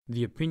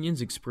The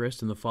opinions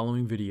expressed in the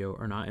following video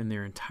are not in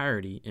their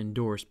entirety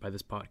endorsed by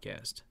this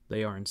podcast.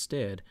 They are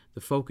instead the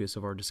focus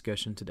of our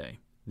discussion today.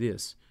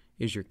 This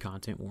is your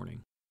content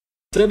warning.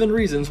 7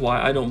 reasons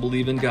why I don't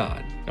believe in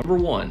God. Number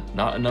 1,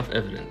 not enough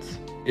evidence.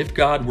 If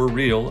God were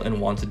real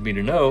and wanted me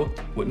to know,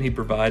 wouldn't he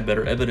provide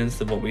better evidence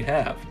than what we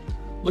have?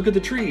 Look at the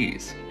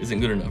trees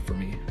isn't good enough for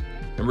me.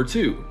 Number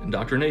 2,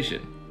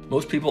 indoctrination.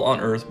 Most people on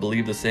earth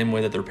believe the same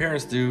way that their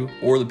parents do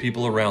or the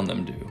people around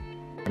them do.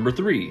 Number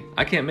 3,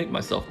 I can't make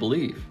myself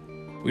believe.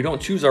 We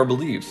don't choose our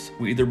beliefs.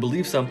 We either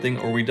believe something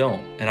or we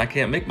don't, and I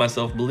can't make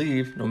myself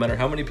believe no matter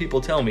how many people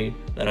tell me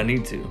that I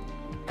need to.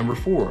 Number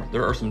 4,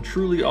 there are some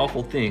truly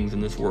awful things in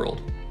this world.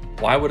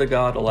 Why would a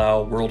God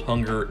allow world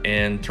hunger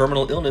and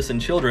terminal illness in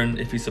children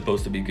if he's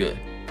supposed to be good?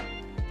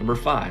 Number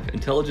 5,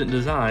 intelligent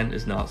design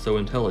is not so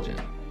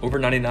intelligent. Over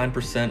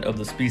 99% of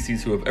the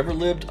species who have ever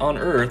lived on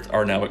Earth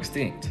are now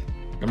extinct.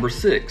 Number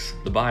 6,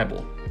 the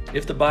Bible.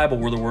 If the Bible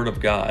were the Word of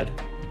God,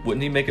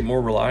 wouldn't he make it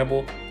more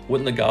reliable?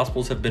 Wouldn't the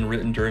Gospels have been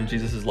written during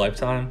Jesus'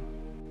 lifetime?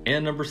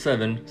 And number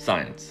 7,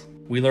 science.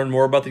 We learn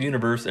more about the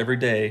universe every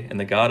day, and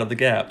the God of the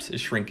gaps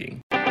is shrinking.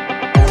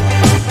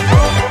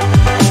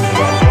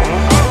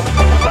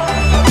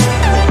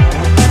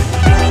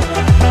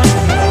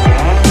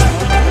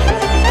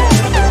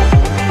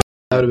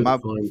 My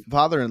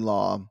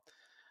father-in-law,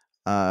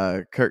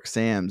 Kirk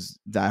Sam's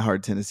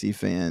diehard Tennessee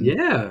fan.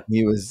 Yeah,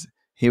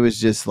 he was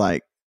just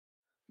like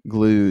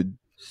glued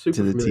super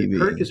to the familiar. TV.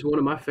 Kirk is one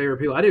of my favorite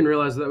people. I didn't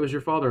realize that was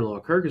your father-in-law.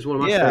 Kirk is one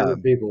of my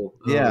favorite people.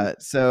 Yeah.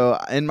 So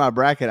in my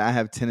bracket, I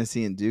have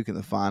Tennessee and Duke in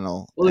the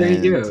final. Well, there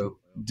you go.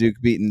 Duke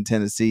beating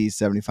Tennessee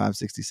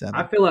 75-67.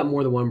 I fill out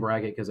more than one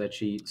bracket because I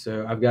cheat.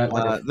 So I've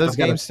got those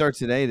games start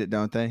today,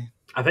 don't they?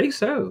 I think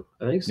so.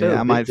 Yeah,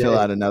 I might fill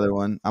out another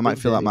one. I might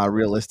fill out my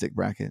realistic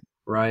bracket.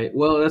 Right.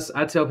 Well,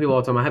 I tell people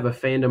all the time, I have a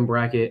fandom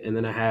bracket and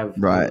then I have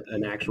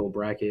an actual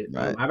bracket.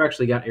 Right. I've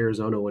actually got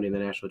Arizona winning the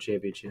national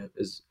championship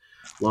as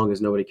long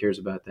as nobody cares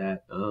about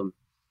that.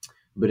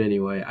 But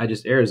anyway,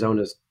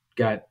 Arizona's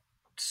got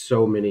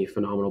so many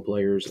phenomenal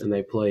players and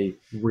they play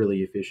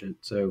really efficient.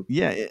 So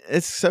yeah,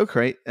 it's so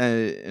great.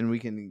 And we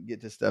can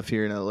get to stuff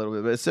here in a little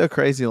bit, but it's so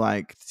crazy.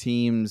 Like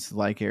teams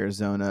like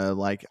Arizona,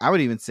 like I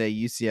would even say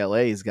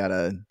UCLA's got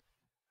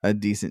a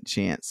decent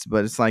chance,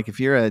 but it's like if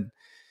you're a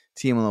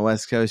team on the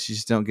West Coast, you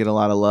just don't get a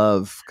lot of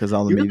love because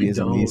all the media is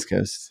on the East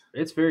Coast.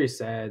 It's very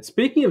sad.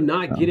 Speaking of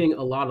not getting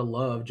a lot of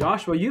love,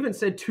 Joshua, you haven't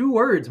said 2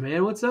 words,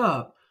 man. What's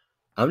up?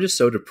 I'm just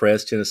so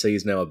depressed. Tennessee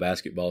is now a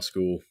basketball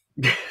school.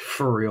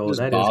 For real, it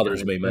just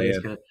bothers me,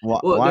 man.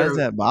 Why does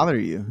that bother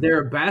you?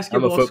 They're a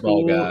basketball. I'm a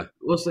football school. guy.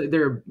 We'll say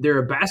they're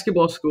a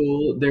basketball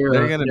school. They're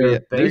going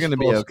to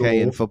be okay school.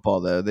 in football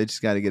though. They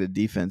just got to get a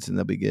defense and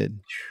they'll be good.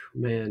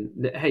 Man,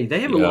 hey, they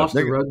haven't lost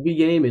a rugby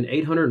game in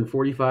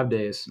 845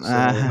 days. So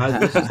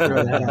let's just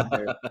throw that out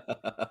there.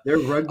 They're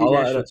rugby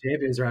national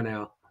champions right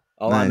now.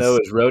 All I know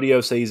is rodeo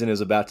season is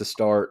about to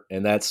start,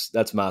 and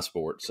that's my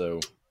sport.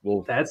 So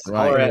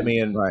holler at me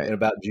in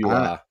about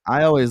July.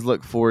 I always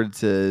look forward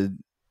to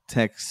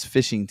Tech's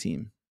fishing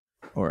team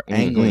or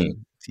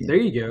angling team. There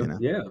you go.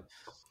 Yeah.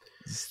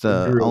 It's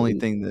the only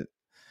thing that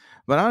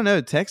 – but I don't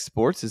know. Tech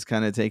sports is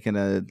kind of taking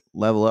a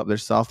level up. Their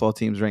softball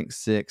team's ranked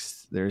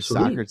 6th. Their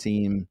soccer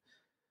team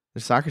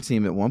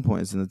at one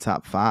point is in the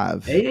top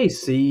 5.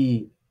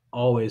 AAC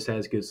always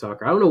has good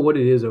soccer. I don't know what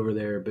it is over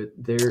there, but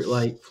they're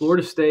like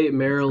Florida State,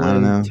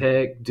 Maryland,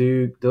 Tech,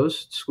 Duke.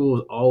 Those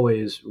schools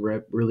always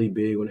rep really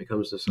big when it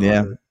comes to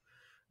soccer.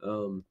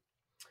 Yeah.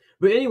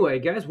 But anyway,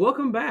 guys,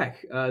 welcome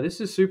back.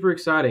 This is super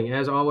exciting.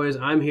 As always,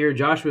 I'm here.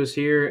 Joshua's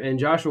here. And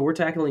Joshua, we're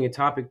tackling a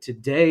topic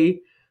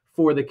today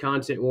for the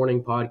Content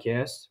Warning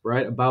podcast,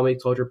 right? A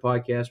Biomedical Culture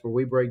podcast where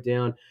we break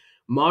down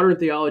modern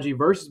theology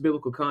versus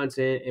biblical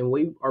content. And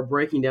we are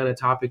breaking down a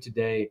topic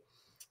today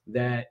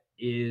that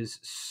is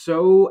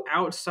so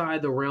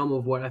outside the realm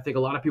of what I think a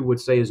lot of people would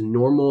say is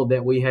normal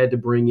that we had to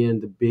bring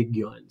in the big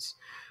guns.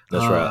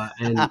 That's right.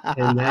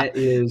 And that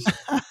is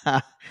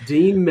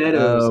Dean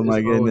Meadows. Oh, my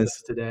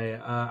goodness. Today.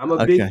 I'm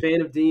a big fan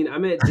of Dean. I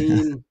met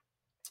Dean.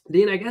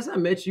 Dean, I guess I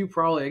met you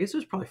it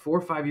was probably 4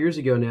 or 5 years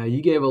ago now.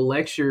 You gave a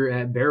lecture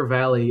at Bear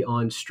Valley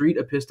on street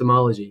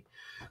epistemology.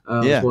 It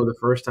was one of the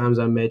first times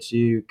I met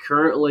you.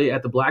 Currently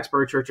at the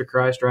Blacksburg Church of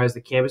Christ, right, as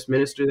the campus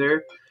minister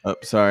there. Oh,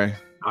 sorry.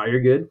 Oh,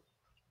 you're good.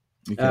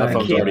 My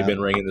phone's already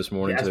been ringing this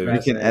morning, too. We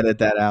can edit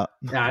that out.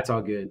 Nah, it's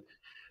all good.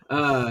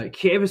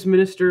 Campus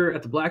minister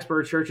at the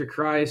Blacksburg Church of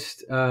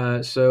Christ.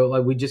 So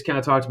like we just kind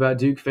of talked about,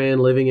 Duke fan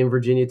living in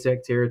Virginia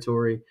Tech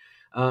territory.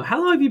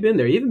 How long have you been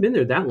there? You haven't been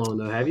there that long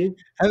though, have you?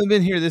 I haven't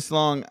been here that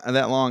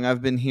long.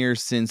 I've been here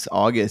since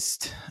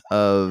August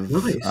of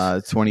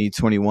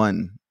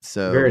 2021.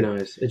 So very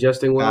nice.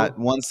 Adjusting well. Got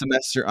 1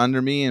 semester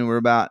under me, and we're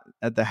about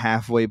at the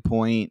halfway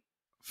point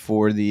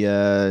for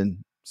the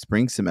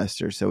spring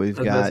semester. So we've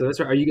got so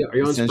that's right. Are you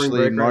on spring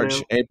break March,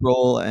 right now?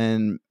 April,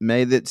 and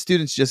May. That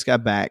students just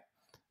got back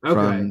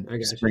from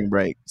spring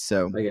break.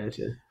 So I got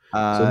you.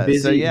 So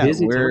busy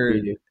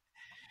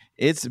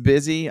it's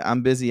busy.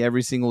 I'm busy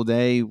every single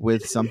day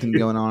with something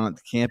going on at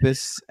the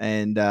campus,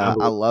 and I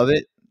love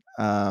it.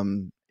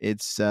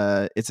 it's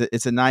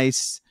a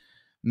nice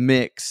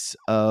mix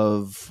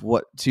of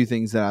what two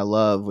things that I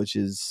love, which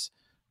is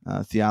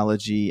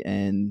theology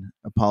and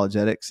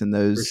apologetics, and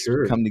those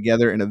come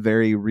together in a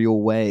very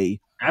real way.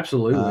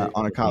 Absolutely.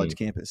 On a college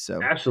campus.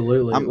 So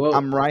absolutely.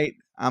 I'm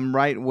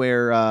right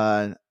where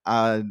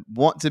I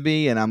want to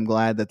be, and I'm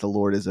glad that the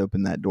Lord has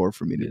opened that door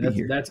for me to be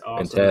here. That's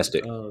awesome.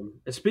 Fantastic. And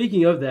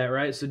speaking of that,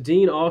 right? So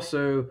Dean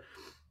also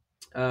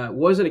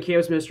wasn't a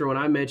campus minister when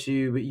I met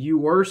you, but you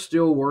were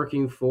still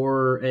working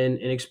for, and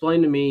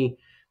explain to me,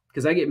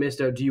 because I get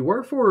mixed up. Do you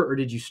work for, or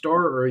did you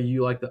start, or are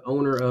you like the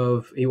owner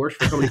of? He works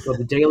for a company called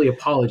the Daily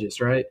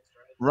Apologist, right?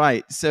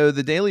 Right. So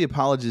the Daily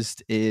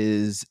Apologist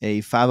is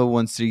a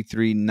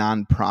 501c3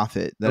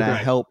 nonprofit that I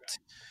helped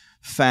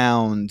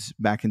found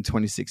back in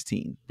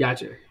 2016.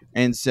 Gotcha.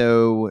 And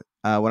so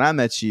when I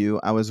met you,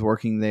 I was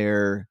working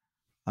there.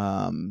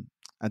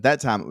 At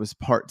that time, it was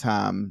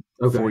part-time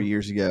 4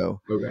 years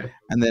ago. Okay.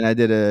 And then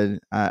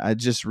I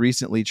just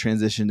recently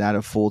transitioned out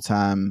of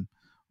full-time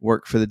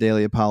work for the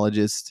Daily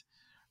Apologist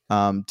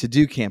to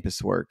do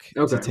campus work,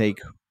 to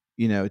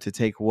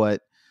take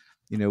what,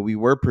 we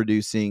were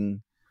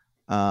producing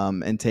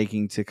and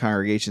taking to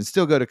congregations,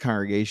 still go to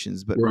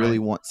congregations, but really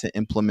want to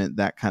implement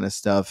that kind of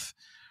stuff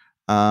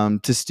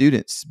to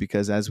students,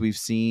 because as we've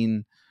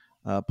seen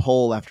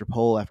poll after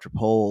poll after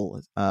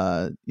poll,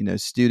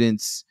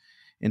 students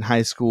in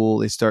high school,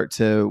 they start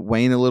to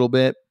wane a little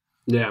bit.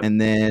 Yeah. And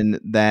then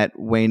that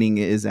waning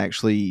is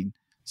actually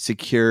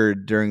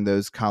secured during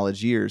those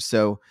college years.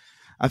 So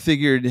I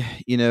figured,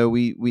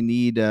 we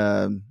need,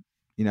 I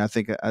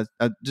think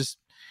I just,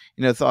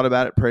 thought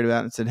about it, prayed about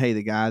it, and said, hey,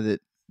 the guy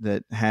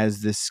that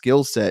has this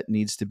skill set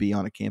needs to be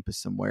on a campus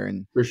somewhere.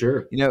 And for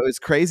sure, it was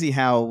crazy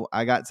how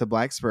I got to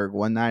Blacksburg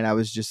one night. I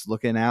was just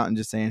looking out and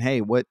just saying,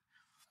 hey,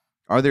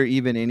 are there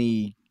even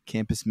any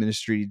campus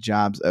ministry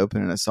jobs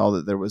open? And I saw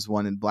that there was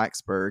one in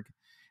Blacksburg,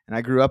 and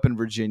I grew up in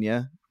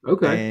Virginia.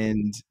 Okay.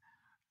 And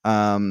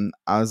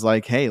I was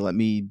like, hey, let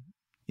me,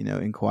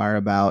 inquire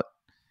about,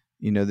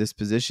 this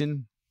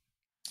position.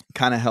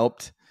 Kind of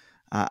helped.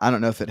 I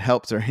don't know if it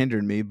helped or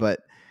hindered me,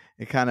 but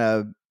it kind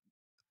of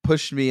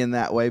pushed me in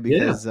that way,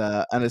 because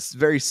on a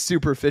very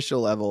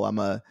superficial level, I'm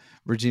a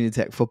Virginia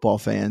Tech football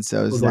fan.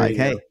 So it's like,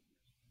 hey,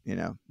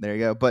 there you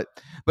go. But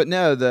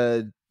no,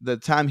 the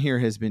time here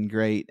has been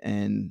great,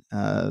 and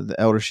the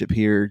eldership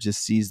here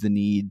just sees the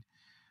need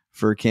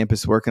for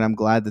campus work, and I'm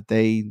glad that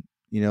they,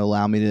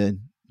 allow me to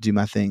do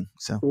my thing.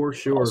 So for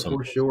sure, awesome.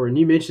 For sure. And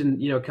you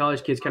mentioned,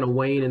 college kids kind of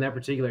wane in that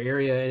particular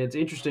area, and it's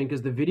interesting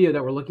because the video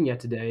that we're looking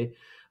at today,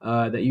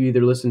 that you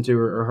either listened to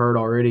or heard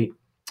already,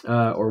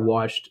 or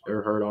watched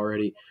or heard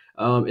already,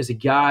 is a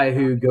guy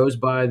who goes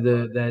by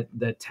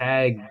the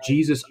tag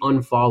Jesus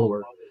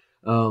Unfollower,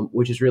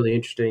 which is really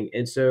interesting.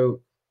 And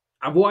so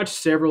I've watched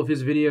several of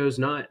his videos,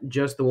 not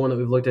just the one that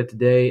we've looked at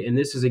today. And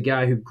this is a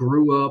guy who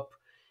grew up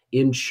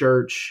in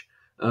church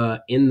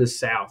in the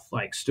South,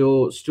 like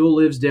still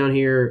lives down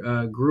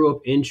here, grew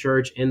up in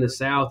church in the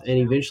South, and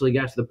eventually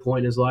got to the point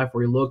in his life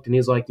where he looked and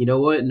he's like, you know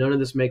what? None of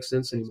this makes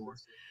sense anymore.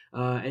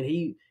 And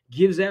he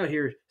gives out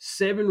here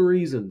 7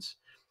 reasons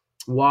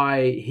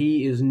why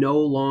he is no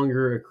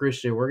longer a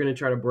Christian. We're going to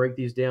try to break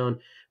these down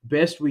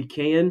best we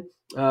can.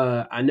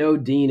 I know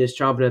Dean is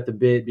chomping at the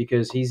bit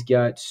because he's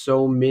got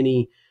so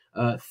many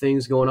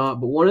things going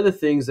on. But one of the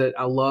things that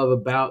I love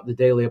about the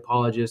Daily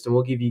Apologist, and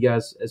we'll give you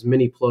guys as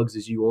many plugs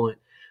as you want.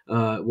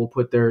 We'll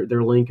put their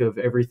link of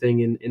everything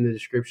in the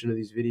description of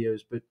these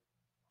videos. But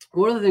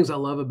one of the things I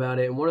love about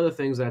it, and one of the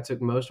things that I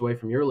took most away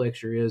from your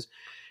lecture is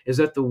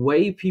that the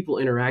way people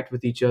interact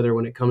with each other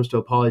when it comes to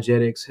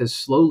apologetics has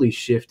slowly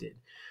shifted.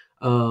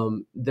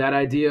 That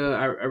idea,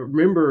 I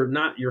remember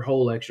not your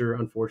whole lecture,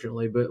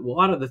 unfortunately, but a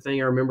lot of the thing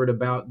I remembered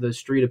about the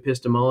street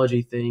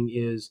epistemology thing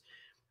is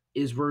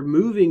we're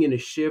moving in a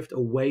shift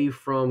away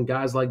from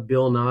guys like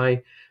Bill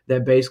Nye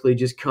that basically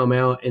just come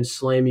out and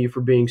slam you for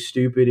being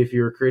stupid if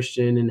you're a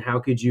Christian, and how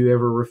could you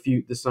ever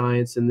refute the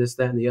science and this,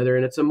 that, and the other.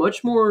 And it's a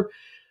much more,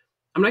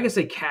 I'm not going to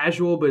say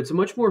casual, but it's a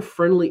much more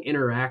friendly,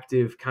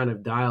 interactive kind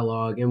of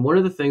dialogue. And one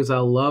of the things I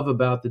love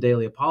about the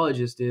Daily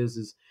Apologist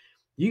is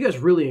you guys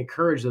really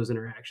encourage those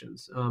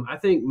interactions. I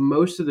think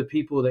most of the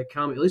people that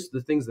comment, at least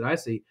the things that I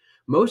see,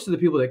 most of the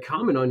people that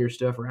comment on your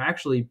stuff are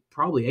actually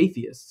probably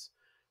atheists,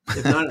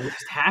 if not at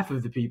least half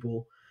of the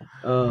people.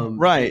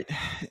 Right.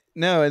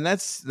 No, and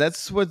that's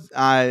what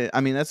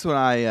that's what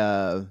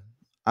I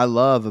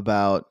love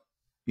about,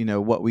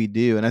 what we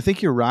do. And I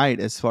think you're right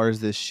as far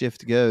as this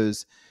shift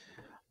goes.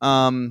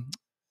 And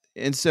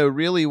so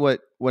really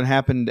what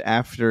happened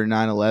after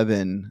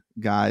 9/11,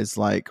 guys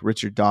like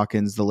Richard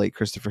Dawkins, the late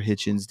Christopher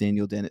Hitchens,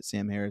 Daniel Dennett,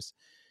 Sam Harris,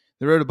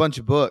 they wrote a bunch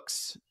of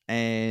books,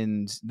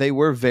 and they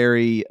were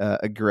very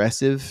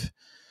aggressive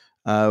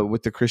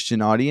with the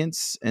Christian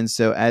audience. And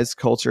so as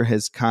culture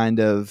has kind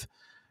of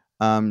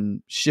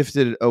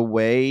shifted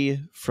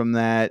away from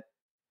that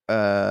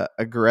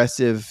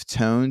aggressive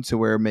tone to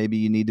where maybe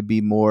you need to be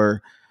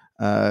more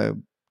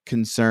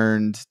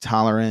concerned,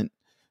 tolerant,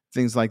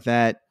 things like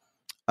that.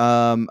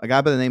 A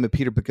guy by the name of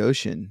Peter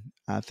Boghossian,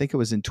 I think it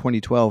was in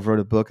 2012, wrote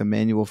a book, A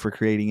Manual for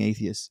Creating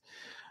Atheists.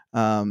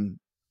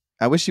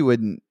 I wish he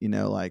wouldn't,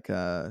 like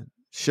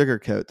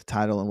sugarcoat the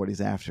title and what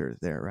he's after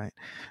there, right?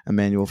 A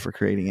manual for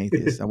creating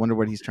atheists. I wonder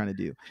what he's trying to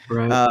do.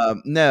 Right.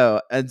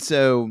 No, and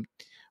so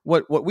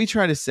what we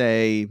try to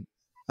say,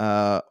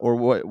 or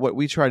what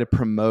we try to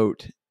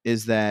promote,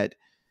 is that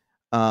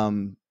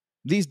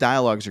these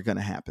dialogues are going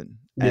to happen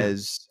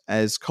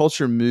as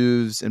culture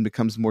moves and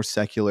becomes more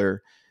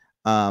secular.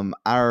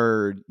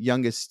 Our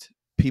youngest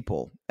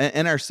people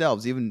and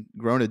ourselves, even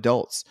grown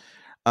adults,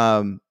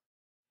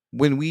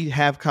 when we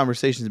have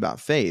conversations about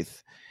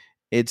faith,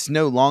 it's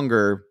no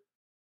longer,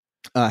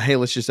 hey,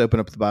 let's just open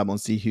up the Bible and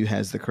see who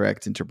has the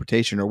correct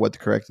interpretation or what the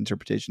correct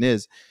interpretation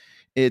is.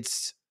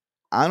 It's,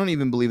 I don't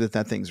even believe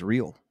that thing's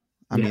real.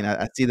 I mean,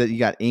 I see that you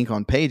got ink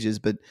on pages,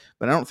 but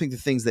I don't think the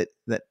things that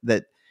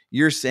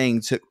you're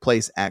saying took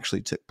place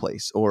actually took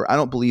place, or I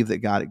don't believe that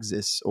God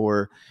exists,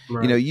 or,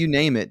 you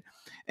name it.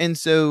 And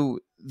so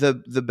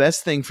the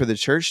best thing for the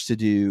church to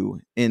do,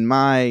 in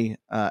my,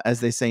 as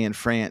they say in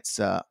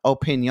France,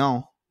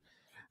 opinion,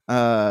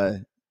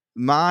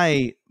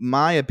 my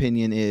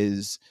opinion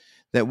is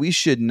that we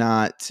should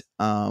not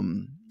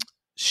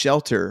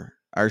shelter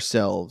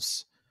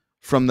ourselves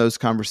from those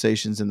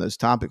conversations and those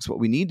topics. What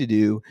we need to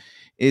do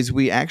is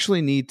we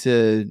actually need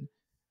to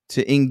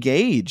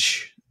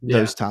engage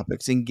those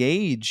topics,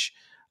 engage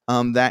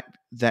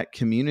that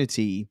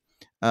community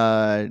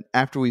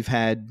after we've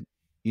had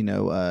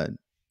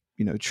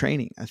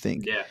training, I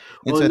think. Yeah.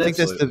 And so I think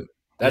that's the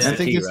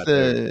key right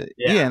there.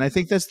 And I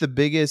think that's the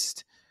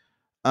biggest,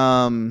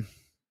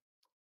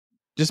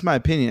 just my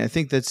opinion, I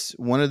think that's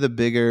one of the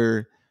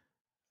bigger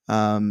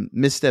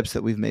missteps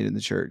that we've made in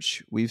the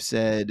church. We've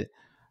said,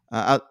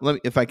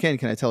 if I can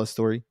I tell a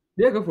story?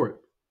 Yeah, go for it.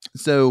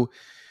 So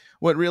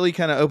what really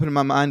kind of opened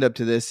my mind up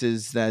to this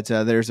is that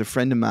there's a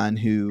friend of mine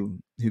who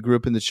grew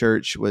up in the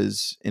church,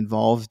 was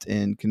involved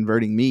in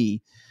converting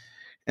me,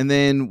 and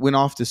then went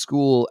off to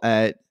school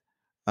at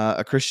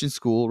a Christian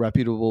school,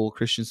 reputable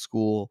Christian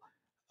school,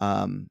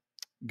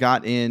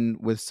 got in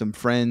with some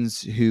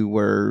friends who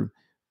were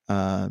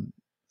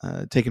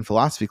taking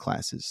philosophy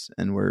classes,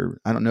 and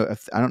I don't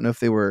know if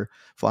they were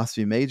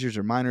philosophy majors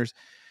or minors,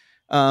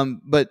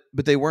 but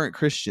they weren't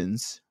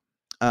Christians,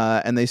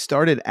 and they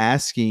started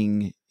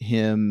asking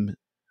him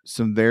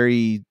some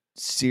very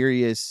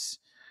serious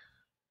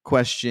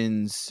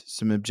questions,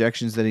 some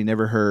objections that he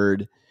never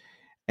heard.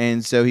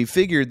 And so he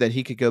figured that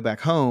he could go back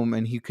home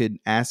and he could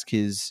ask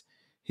his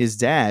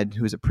dad,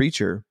 who was a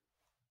preacher,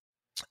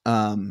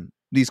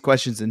 these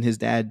questions. And his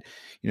dad,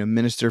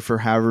 ministered for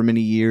however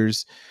many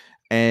years,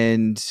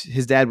 and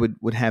his dad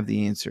would have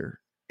the answer.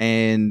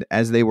 And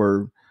as they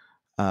were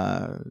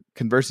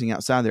conversing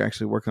outside, they're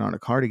actually working on a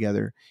car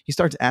together, he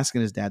starts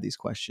asking his dad these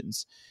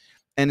questions.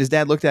 And his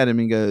dad looked at him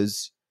and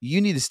goes,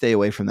 "You need to stay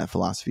away from that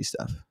philosophy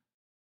stuff."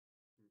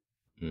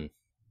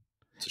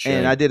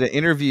 And I did an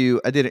interview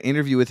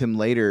with him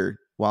later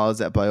while I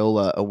was at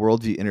Biola, a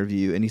worldview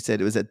interview. And he said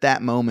it was at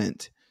that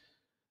moment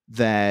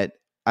that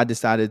I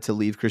decided to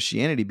leave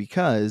Christianity,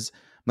 because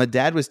my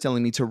dad was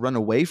telling me to run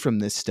away from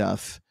this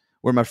stuff,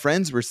 where my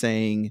friends were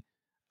saying,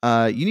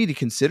 you need to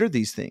consider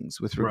these things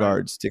with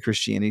regards to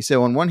Christianity.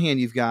 So on one hand,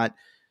 you've got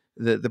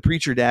the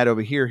preacher dad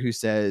over here who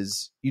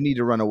says you need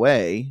to run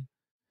away.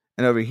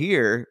 And over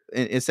here,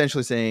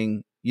 essentially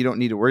saying you don't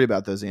need to worry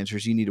about those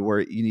answers. You need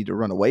to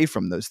run away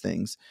from those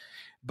things.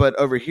 But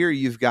over here,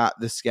 you've got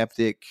the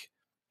skeptic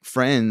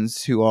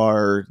friends who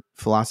are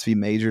philosophy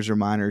majors or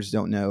minors,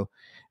 don't know,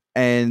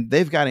 and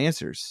they've got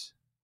answers.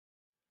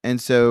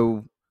 And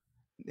so,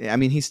 I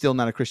mean, he's still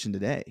not a Christian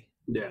today.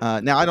 Yeah.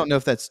 Now, I don't know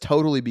if that's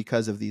totally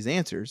because of these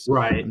answers.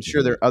 Right. I'm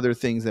sure there are other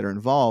things that are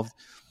involved.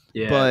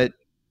 Yeah.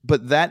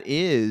 But that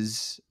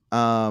is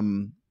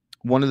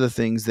one of the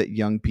things that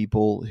young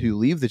people who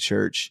leave the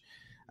church,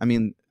 I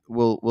mean,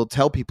 will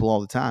tell people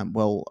all the time.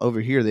 Well, over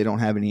here they don't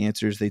have any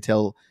answers. They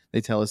tell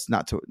us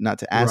not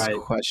to ask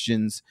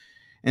questions,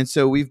 and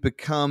so we've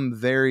become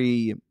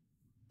very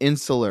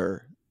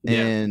insular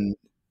in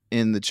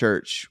the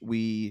church.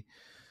 We,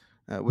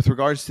 with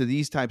regards to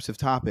these types of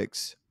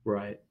topics,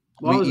 well,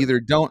 we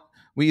either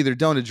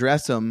don't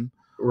address them,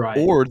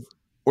 or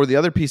the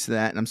other piece of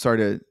that, and I'm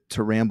sorry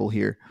to ramble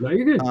here. No,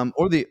 you're good.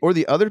 Or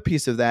the other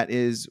piece of that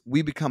is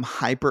we become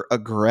hyper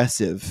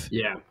aggressive.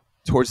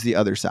 Towards the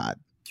other side.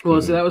 Well,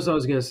 so that was what I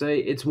was going to say.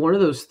 It's one of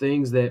those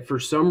things that for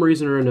some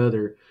reason or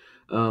another,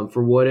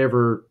 for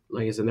whatever,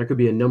 like I said, there could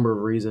be a number of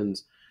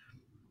reasons.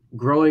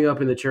 Growing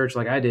up in the church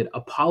like I did,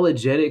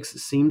 apologetics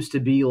seems to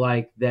be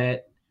like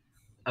that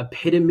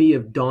epitome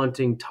of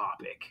daunting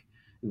topic.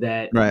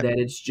 That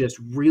it's just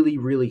really,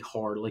 really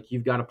hard. Like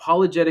you've got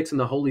apologetics and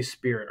the Holy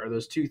Spirit are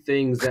those two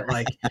things that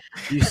like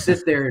you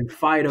sit there and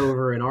fight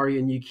over and argue,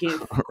 and you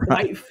can't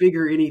quite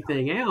figure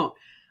anything out.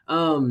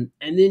 And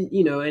then,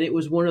 and it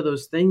was one of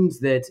those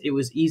things that it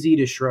was easy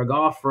to shrug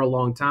off for a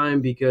long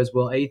time because,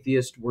 well,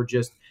 atheists were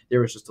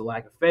there was just a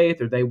lack of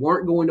faith, or they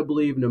weren't going to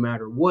believe no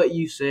matter what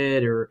you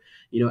said. Or,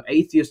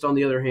 atheists, on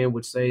the other hand,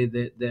 would say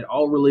that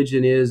all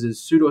religion is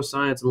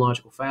pseudoscience and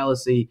logical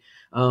fallacy.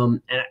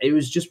 And it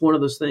was just one of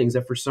those things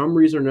that for some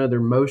reason or another,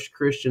 most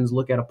Christians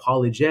look at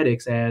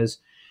apologetics as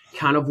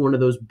kind of one of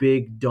those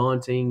big,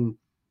 daunting,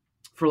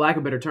 for lack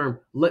of a better term,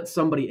 let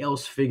somebody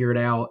else figure it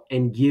out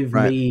and give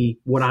me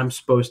what I'm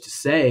supposed to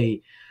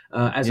say,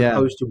 as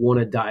opposed to want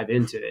to dive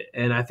into it.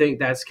 And I think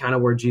that's kind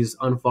of where Jesus'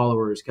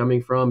 unfollower is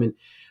coming from. And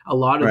a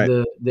lot of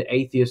the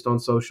atheists on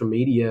social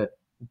media,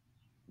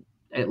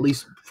 at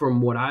least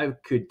from what I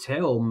could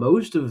tell,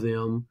 most of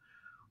them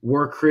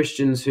were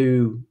Christians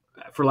who,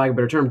 for lack of a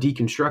better term,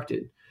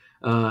 deconstructed.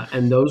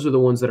 And those are the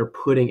ones that are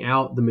putting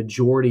out the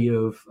majority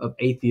of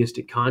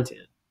atheistic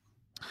content.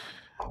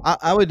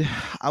 I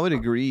would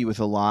agree with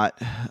a lot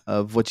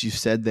of what you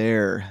said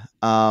there.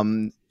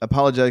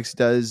 Apologetics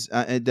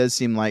it does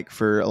seem like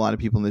for a lot of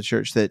people in the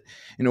church that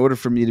in order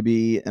for me to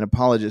be an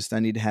apologist, I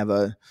need to have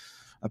a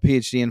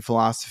PhD in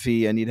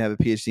philosophy. I need to have a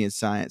PhD in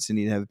science. I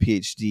need to have a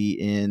PhD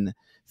in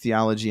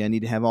theology. I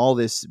need to have all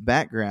this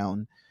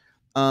background.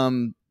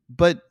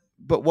 But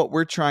what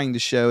we're trying to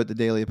show at the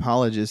Daily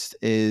Apologist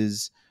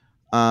is,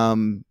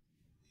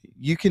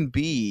 you can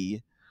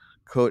be,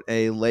 quote,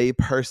 a lay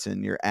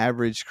person, your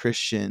average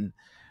Christian,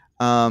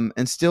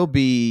 and still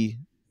be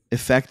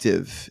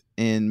effective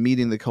in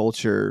meeting the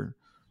culture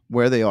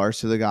where they are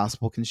so the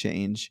gospel can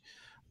change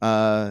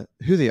who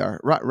they are.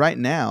 Right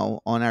now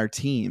on our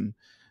team,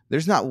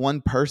 there's not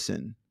one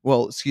person.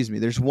 Well, excuse me,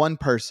 there's one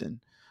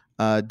person,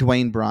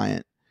 Dwayne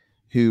Bryant,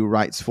 who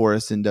writes for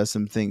us and does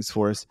some things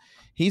for us.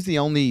 He's the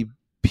only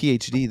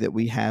PhD that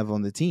we have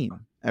on the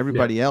team.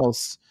 Everybody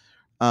else,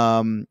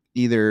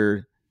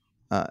 everybody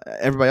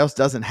else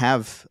doesn't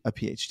have a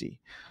PhD,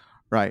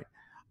 right?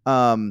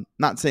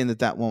 Not saying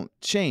that won't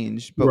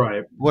change,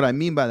 but what I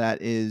mean by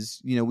that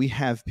is, we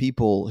have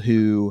people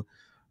who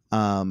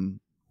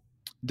don't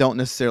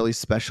necessarily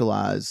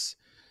specialize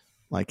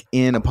like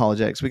in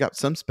apologetics. We got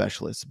some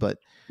specialists, but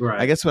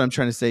I guess what I'm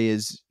trying to say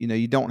is,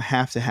 you don't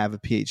have to have a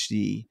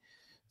PhD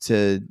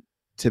to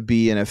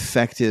be an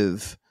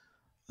effective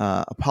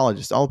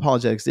apologist. All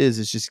apologetics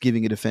is just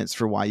giving a defense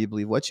for why you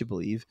believe what you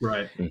believe.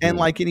 Right. Mm-hmm. And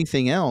like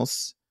anything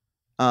else,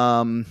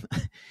 there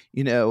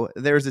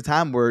was a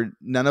time where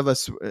none of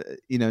us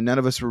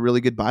were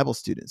really good Bible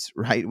students,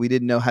 right? We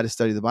didn't know how to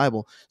study the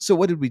Bible. So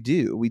what did we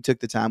do? We took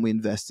the time we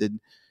invested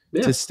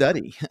to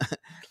study.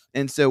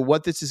 And so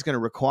what this is going to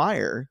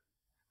require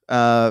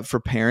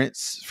for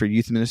parents, for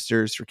youth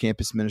ministers, for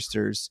campus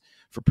ministers,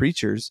 for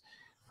preachers,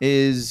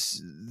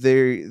 is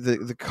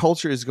the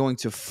culture is going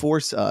to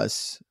force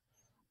us,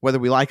 whether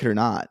we like it or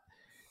not,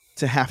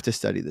 to have to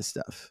study this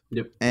stuff.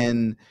 Yep.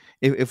 And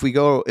if we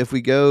go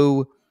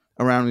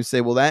around and we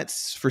say, well,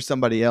 that's for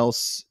somebody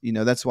else,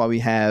 that's why we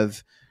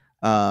have,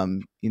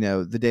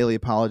 the Daily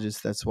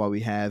Apologist. That's why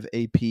we have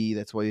AP.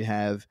 That's why we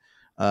have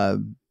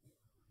the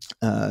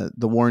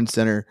Warren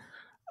Center.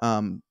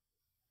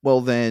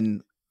 Well,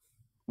 then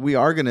we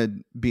are going to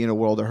be in a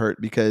world of hurt,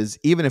 because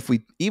even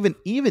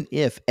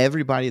if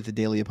everybody at the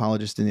Daily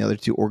Apologist and the other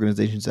two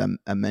organizations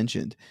I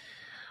mentioned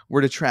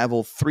were to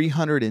travel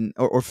 300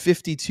 or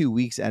 52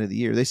 weeks out of the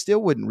year, they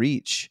still wouldn't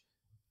reach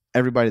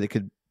everybody that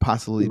could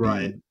possibly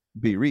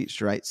be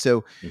reached. Right.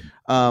 So,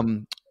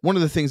 one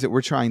of the things that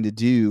we're trying to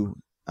do,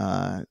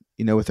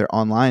 with our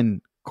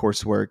online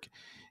coursework,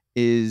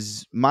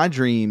 is my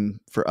dream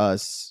for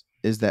us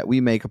is that we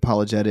make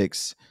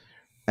apologetics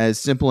as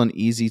simple and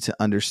easy to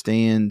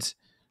understand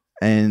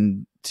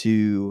and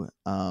to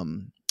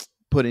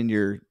put in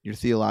your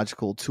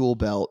theological tool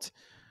belt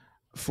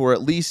for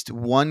at least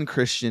one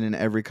Christian in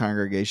every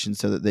congregation,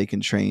 so that they can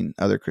train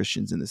other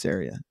Christians in this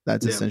area.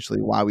 That's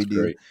essentially why we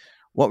do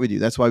what we do.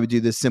 That's why we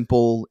do the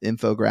simple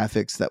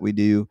infographics that we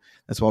do.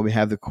 That's why we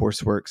have the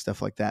coursework,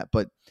 stuff like that.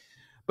 But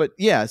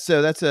yeah,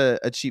 so that's a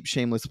cheap,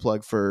 shameless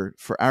plug for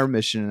our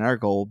mission and our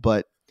goal.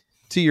 But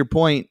to your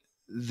point,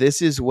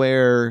 this is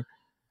where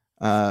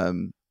we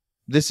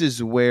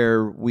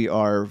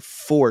are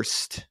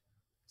forced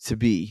to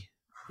be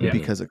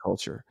because of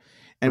culture.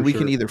 And we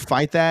can either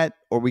fight that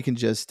or we can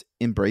just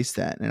embrace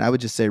that. And I would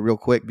just say real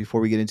quick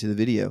before we get into the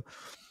video,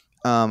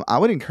 I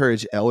would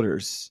encourage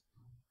elders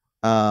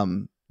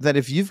that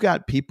if you've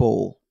got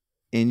people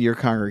in your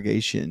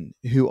congregation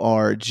who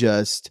are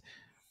just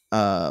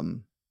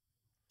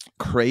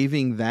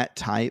craving that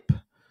type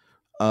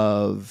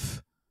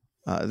of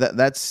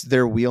that's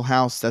their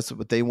wheelhouse, that's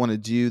what they want to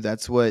do,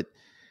 that's what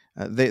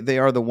they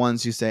are the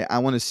ones who say, I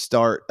want to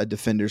start a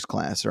defenders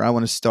class, or I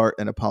want to start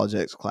an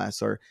apologetics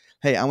class, or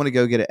hey, I want to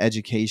go get an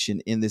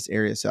education in this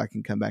area so I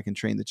can come back and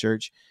train the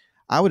church.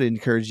 I would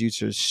encourage you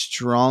to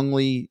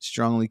strongly,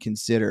 strongly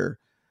consider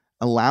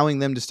allowing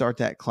them to start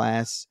that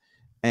class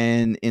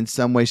and in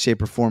some way,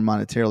 shape, or form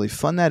monetarily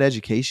fund that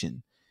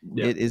education.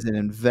 Yep. It is an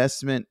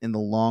investment in the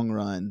long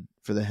run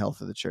for the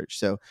health of the church.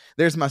 So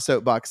there's my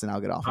soapbox, and I'll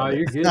get off. Oh,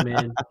 you're good,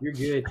 man. You're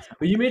good.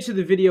 Well, you mentioned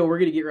the video. We're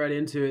going to get right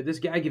into it. This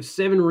guy gives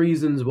 7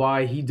 reasons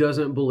why he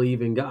doesn't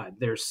believe in God.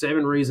 There's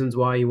 7 reasons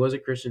why he was a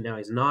Christian. Now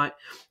he's not.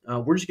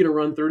 We're just going to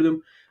run through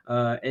them.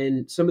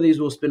 And some of these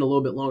we'll spend a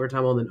little bit longer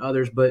time on than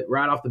others. But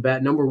right off the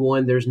bat, number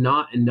 1, there's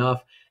not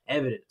enough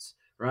evidence,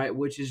 right?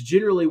 Which is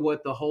generally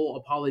what the whole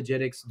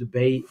apologetics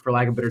debate, for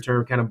lack of a better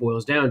term, kind of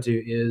boils down to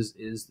is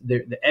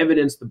the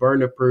evidence, the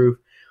burden of proof.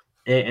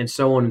 and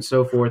so on and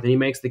so forth. And he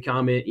makes the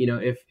comment,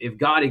 if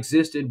God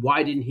existed,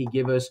 why didn't he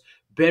give us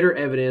better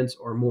evidence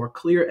or more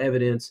clear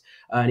evidence?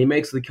 And he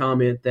makes the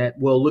comment that,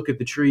 well, look at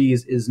the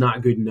trees is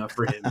not good enough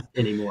for him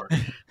anymore.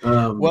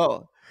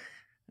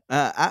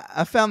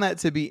 I found that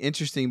to be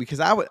interesting because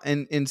I would,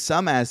 in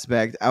some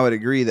aspect, I would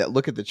agree that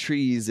look at the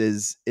trees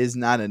is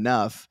not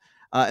enough.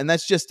 And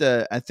that's just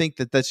I think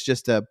that's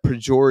just a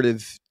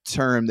pejorative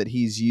term that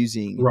he's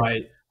using.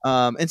 Right.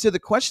 And so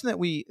the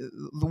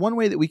one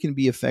way that we can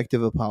be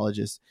effective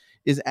apologists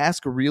is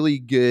ask really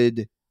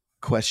good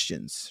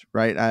questions,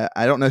 right?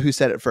 I don't know who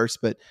said it first,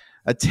 but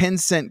a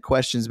 10-cent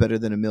question is better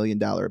than $1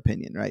 million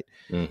opinion, right?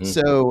 Mm-hmm.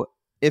 So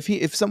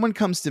if someone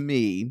comes to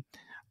me,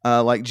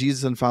 like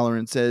Jesus Unfollower,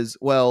 and says,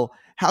 well,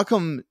 how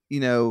come,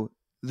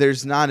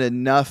 there's not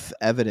enough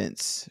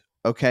evidence?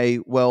 Okay.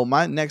 Well,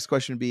 my next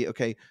question would be,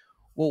 okay,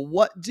 well,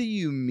 what do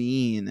you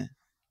mean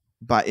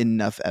by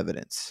enough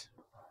evidence?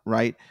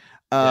 Right.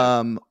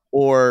 Yeah.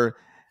 Or,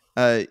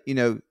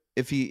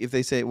 if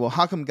they say, well,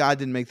 how come God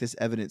didn't make this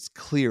evidence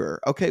clearer?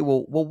 Okay.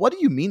 Well, what do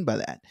you mean by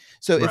that?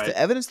 So if the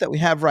evidence that we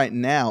have right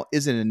now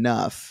isn't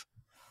enough,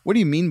 what do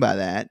you mean by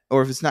that?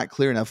 Or if it's not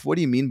clear enough, what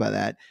do you mean by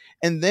that?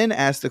 And then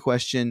ask the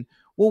question,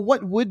 well,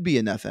 what would be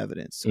enough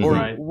evidence, or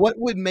what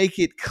would make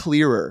it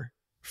clearer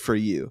for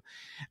you?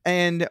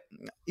 And,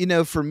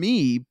 for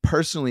me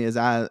personally, as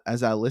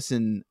I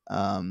listened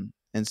and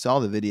saw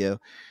the video,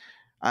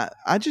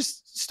 I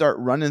just start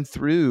running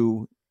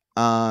through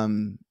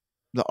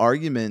the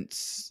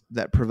arguments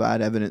that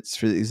provide evidence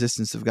for the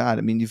existence of God.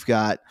 I mean, you've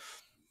got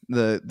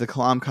the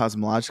Kalam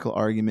cosmological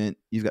argument,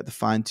 you've got the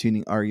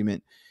fine-tuning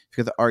argument,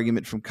 you've got the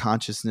argument from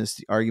consciousness,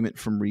 the argument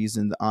from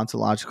reason, the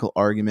ontological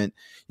argument.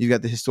 You've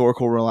got the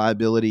historical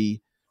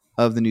reliability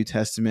of the New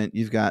Testament.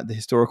 You've got the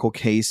historical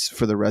case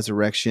for the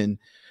resurrection.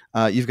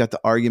 You've got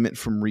the argument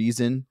from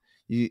reason.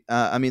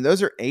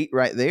 Those are 8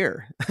 right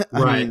there.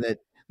 I mean,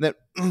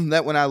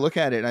 that when I look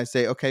at it, I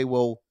say, okay,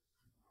 well,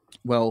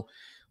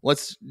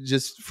 let's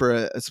just for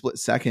a split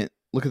second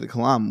look at the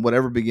Kalam.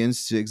 Whatever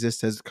begins to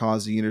exist has a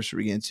cause. The universe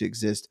begins to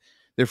exist.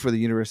 Therefore, the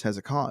universe has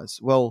a cause.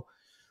 Well,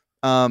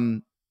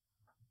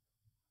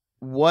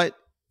 what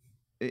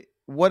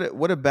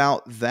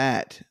about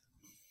that?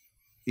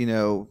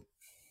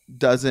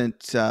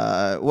 Doesn't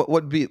what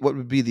would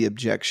be the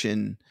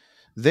objection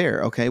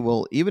there? Okay,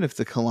 well, even if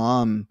the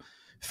Kalam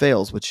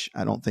fails, which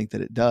I don't think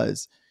that it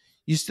does,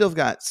 you still have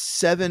got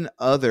 7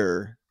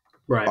 other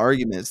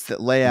arguments that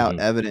lay out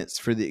evidence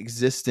for the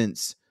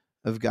existence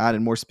of God,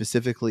 and more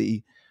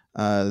specifically,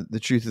 the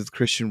truth of the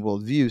Christian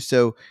worldview.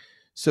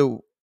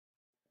 So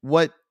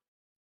what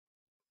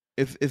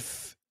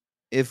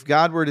if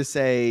God were to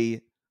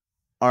say,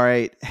 all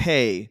right,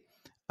 hey,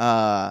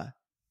 I'm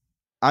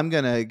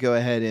going to go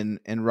ahead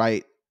and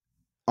write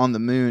on the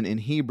moon in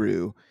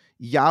Hebrew,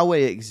 Yahweh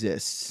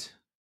exists,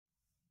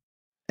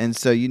 and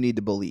so you need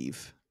to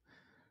believe.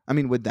 I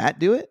mean, would that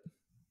do it?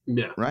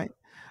 Yeah. Right.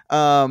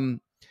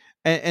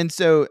 And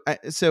so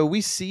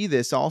we see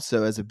this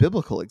also as a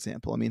biblical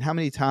example. I mean, how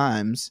many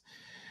times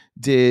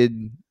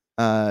did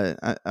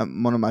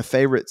one of my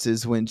favorites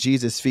is when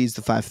Jesus feeds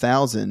the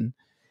 5,000,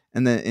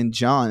 and then in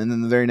John, and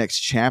then the very next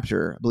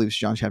chapter, I believe it's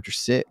John chapter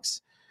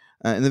 6,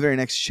 in the very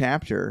next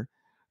chapter,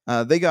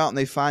 they go out and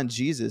they find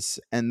Jesus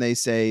and they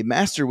say,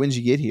 Master, when did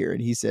you get here?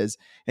 And he says,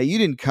 hey, you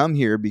didn't come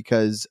here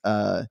because,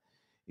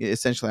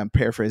 essentially I'm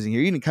paraphrasing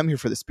here, you didn't come here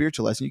for the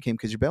spiritual lesson. You came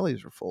because your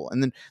bellies were full.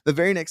 And then the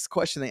very next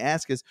question they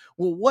ask is,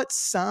 well, what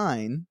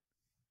sign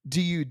do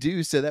you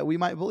do so that we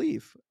might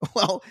believe?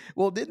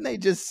 Well, didn't they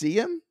just see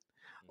him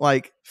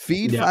like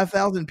feed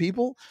 5,000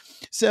 people?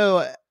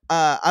 So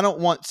I don't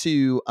want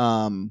to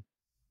I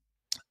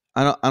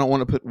don't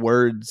want to put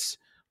words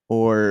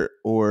or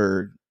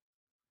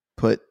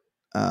put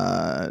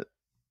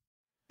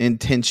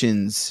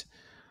intentions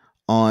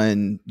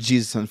on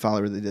Jesus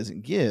Unfollower that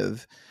doesn't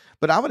give.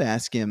 But I would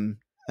ask him,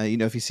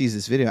 if he sees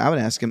this video, I would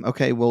ask him,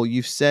 okay, well,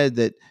 you've said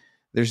that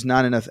there's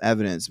not enough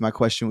evidence. My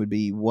question would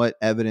be, what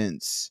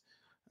evidence,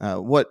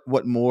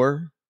 what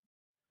more,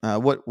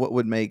 what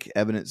would make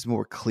evidence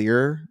more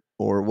clear,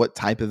 or what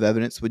type of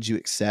evidence would you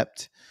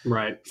accept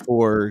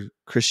for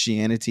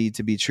Christianity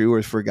to be true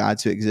or for God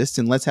to exist?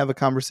 And let's have a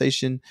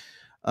conversation,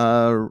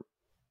 about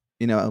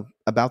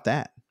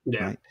that.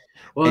 Yeah. Right?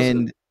 Well,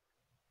 and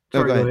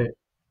go ahead.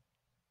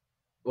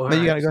 Well, no,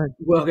 you gotta go ahead.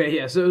 Well, okay,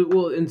 yeah. So,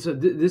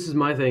 this is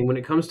my thing when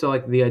it comes to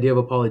like the idea of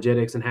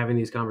apologetics and having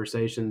these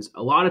conversations.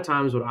 A lot of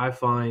times, what I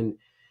find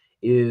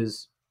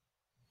is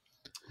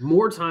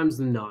more times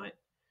than not,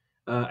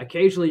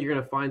 occasionally you're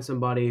going to find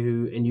somebody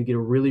and you get a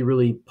really,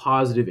 really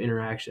positive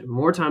interaction.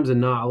 More times than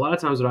not, a lot of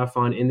times what I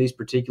find in these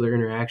particular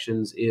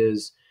interactions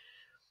is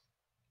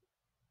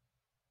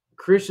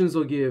Christians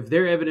will give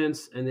their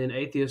evidence, and then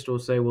atheists will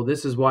say, well,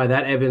 this is why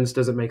that evidence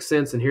doesn't make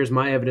sense, and here's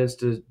my evidence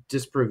to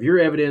disprove your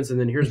evidence, and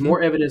then here's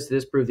more evidence to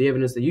disprove the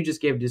evidence that you just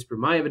gave to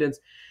disprove my evidence.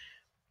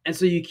 And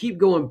so you keep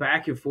going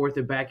back and forth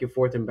and back and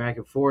forth and back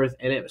and forth,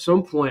 and at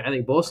some point, I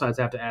think both sides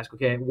have to ask,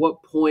 okay, at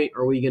what point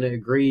are we going to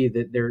agree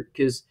that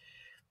because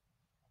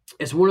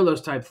it's one of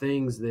those type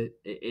things that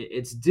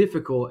it's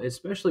difficult,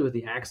 especially with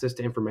the access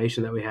to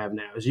information that we have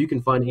now, is you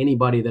can find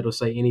anybody that'll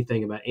say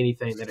anything about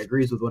anything that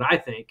agrees with what I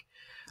think,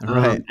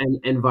 right.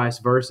 and vice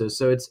versa.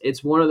 So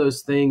it's one of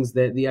those things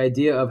that the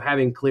idea of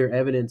having clear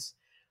evidence,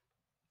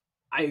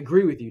 I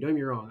agree with you. Don't get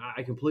me wrong.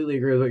 I completely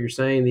agree with what you're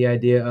saying. The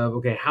idea of,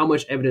 okay, how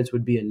much evidence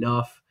would be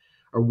enough,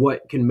 or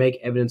what can make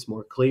evidence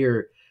more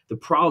clear? The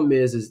problem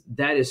is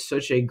that is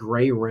such a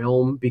gray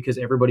realm, because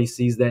everybody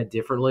sees that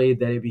differently,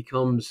 that it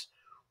becomes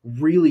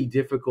really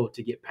difficult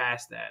to get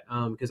past that.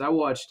 Because I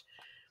watched,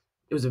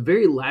 it was a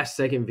very last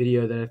second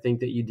video that I think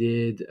that you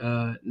did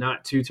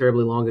not too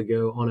terribly long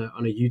ago on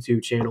a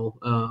YouTube channel,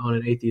 on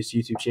an atheist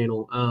YouTube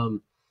channel.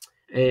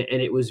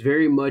 And it was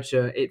very much,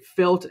 it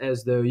felt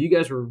as though you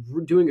guys were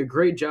doing a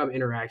great job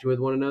interacting with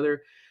one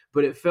another,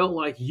 but it felt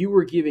like you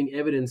were giving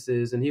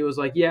evidences, and he was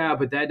like, yeah,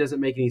 but that doesn't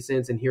make any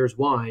sense, and here's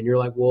why. And you're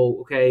like, well,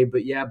 okay,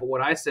 but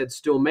what I said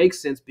still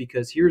makes sense,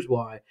 because here's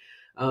why.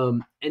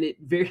 And it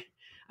very,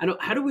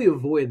 how do we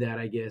avoid that,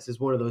 I guess, is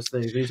one of those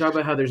things. When you talk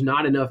about how there's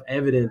not enough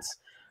evidence,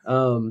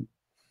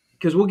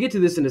 because we'll get to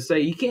this in a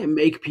second, you can't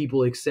make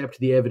people accept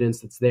the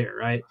evidence that's there,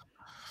 right?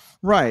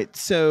 Right.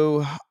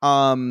 So,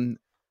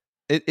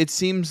 it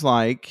seems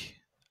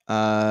like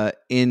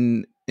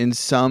in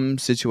some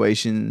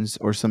situations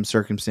or some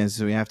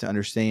circumstances, we have to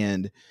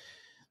understand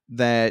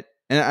that,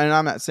 and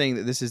I'm not saying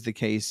that this is the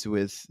case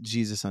with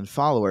Jesus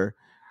Unfollower.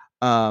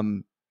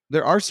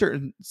 There are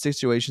certain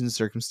situations and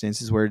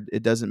circumstances where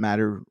it doesn't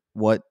matter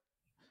what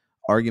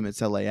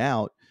arguments I lay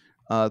out,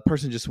 the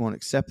person just won't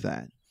accept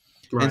that.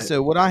 Right. And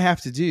so what I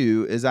have to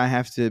do is I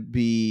have to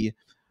be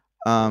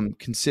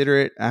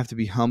considerate. I have to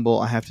be humble.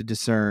 I have to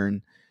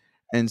discern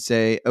and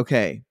say,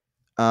 okay,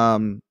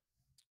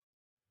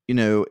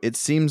 it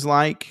seems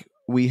like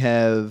we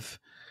have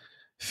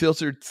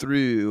filtered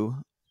through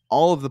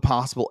all of the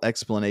possible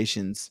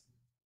explanations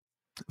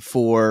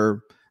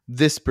for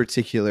this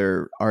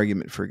particular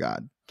argument for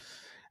God,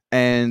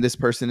 and this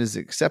person is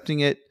accepting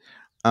it.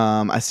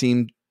 I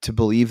seem to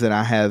believe that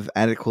I have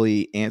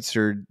adequately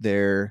answered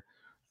their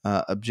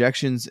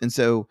objections. And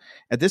so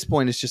at this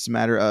point, it's just a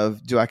matter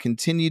of, do I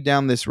continue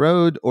down this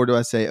road, or do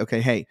I say,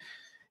 okay, hey,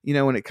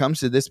 when it comes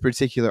to this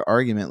particular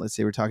argument, let's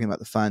say we're talking about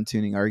the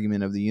fine-tuning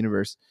argument of the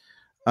universe.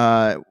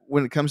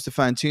 When it comes to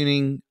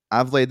fine-tuning,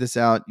 I've laid this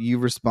out.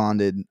 You've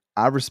responded.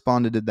 I've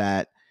responded to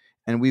that.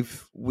 And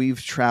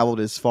we've traveled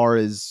as far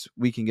as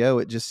we can go.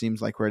 It just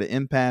seems like we're at an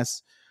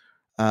impasse.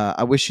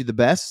 I wish you the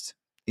best.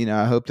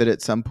 I hope that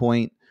at some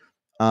point,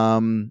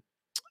 you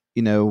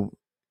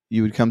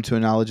would come to a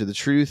knowledge of the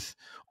truth,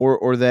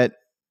 or that,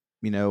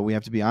 we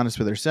have to be honest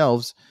with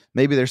ourselves.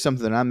 Maybe there's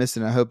something that I'm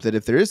missing. I hope that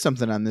if there is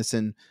something I'm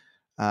missing,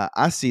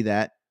 I see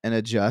that and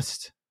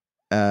adjust,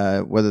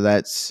 whether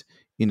that's,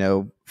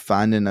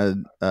 finding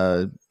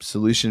a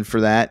solution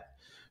for that,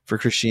 for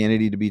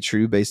Christianity to be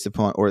true based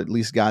upon, or at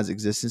least God's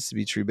existence to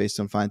be true based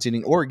on fine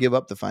tuning, or give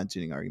up the fine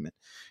tuning argument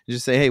and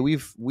just say, hey,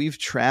 we've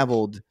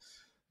traveled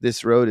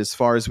this road as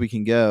far as we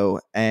can go.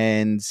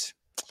 And,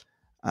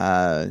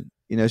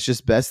 it's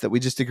just best that we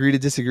just agree to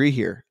disagree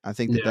here. I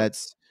think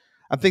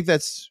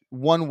that's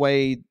one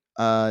way,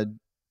 to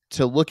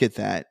look at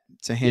that,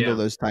 to handle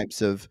those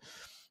types of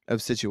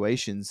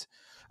situations.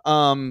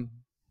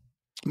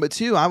 But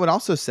two, I would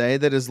also say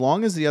that as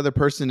long as the other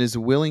person is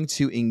willing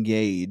to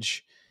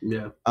engage,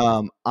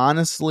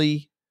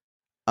 honestly,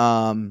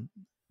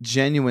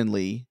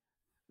 genuinely,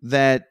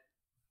 that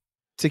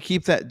to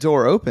keep that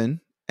door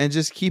open and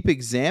just keep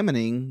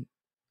examining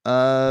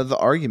the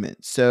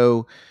argument.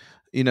 So,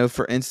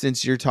 for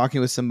instance, you're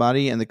talking with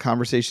somebody and the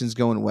conversation's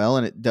going well,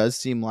 and it does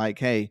seem like,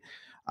 hey,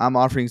 I'm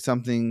offering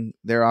something,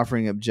 they're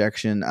offering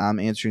objection, I'm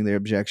answering their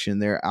objection,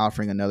 they're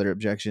offering another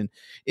objection.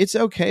 It's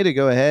okay to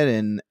go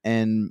ahead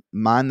and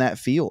mine that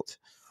field,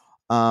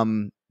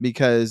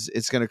 because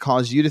it's going to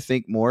cause you to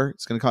think more.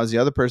 It's going to cause the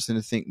other person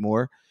to think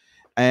more.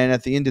 And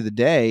at the end of the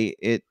day,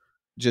 it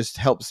just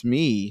helps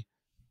me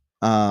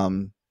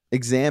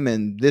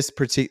examine this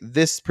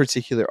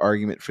particular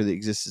argument for the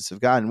existence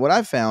of God. And what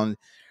I've found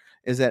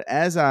is that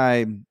as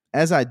I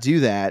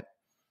do that,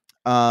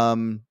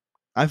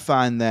 I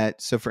find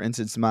that, so for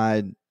instance,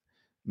 my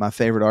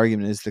favorite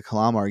argument is the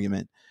Kalam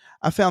argument.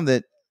 I found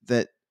that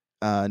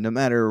no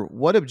matter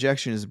what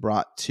objection is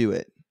brought to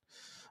it,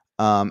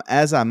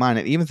 as I mine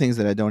it, even things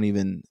that I don't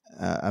even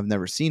I've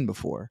never seen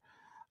before,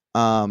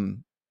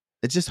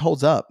 it just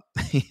holds up,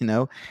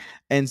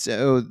 and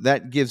so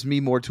that gives me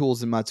more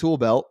tools in my tool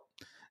belt.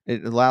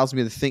 It allows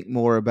me to think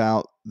more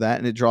about that,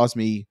 and it draws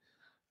me,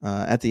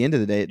 at the end of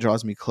the day, it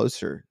draws me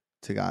closer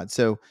to God.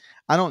 So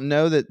I don't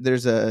know that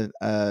there's a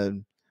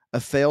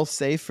fail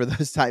safe for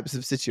those types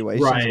of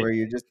situations, right, where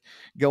you're just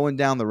going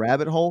down the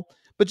rabbit hole,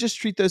 but just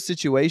treat those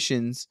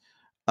situations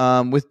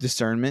with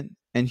discernment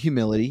and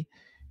humility,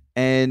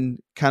 and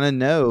kind of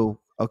know,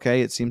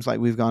 okay, it seems like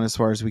we've gone as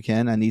far as we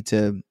can. I need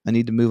to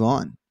move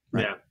on.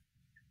 Right? Yeah.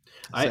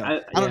 So,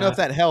 I don't know if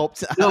that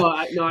helped. No,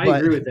 I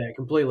agree with that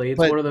completely. It's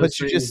one of those but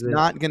you're just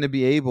not going to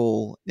be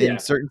able, in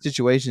certain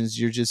situations,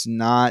 you're just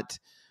not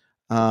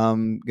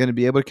going to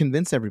be able to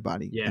convince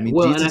everybody. Yeah. I mean,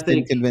 Jesus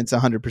didn't convince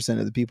 100%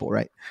 of the people,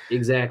 right?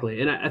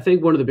 Exactly. And I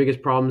think one of the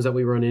biggest problems that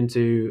we run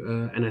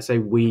into, and I say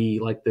we,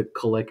 like the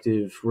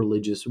collective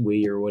religious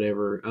we or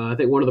whatever, I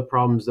think one of the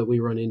problems that we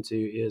run into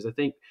is I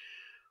think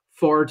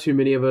far too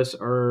many of us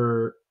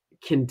are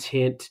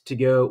content to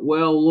go,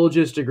 well, we'll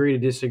just agree to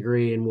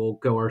disagree and we'll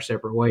go our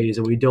separate ways.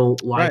 And we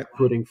don't like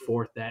putting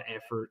forth that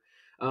effort,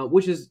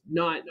 which is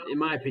not, in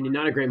my opinion,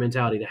 not a great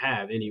mentality to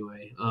have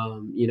anyway.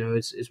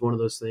 It's one of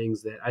those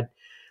things that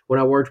when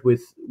I worked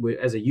with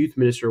as a youth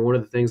minister, one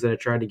of the things that I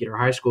tried to get our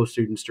high school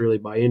students to really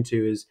buy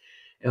into is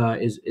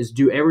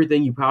do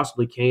everything you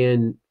possibly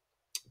can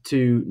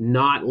to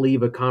not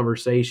leave a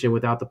conversation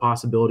without the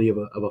possibility of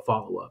a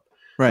follow-up.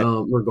 Right.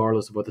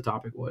 Regardless of what the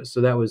topic was.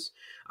 So that was,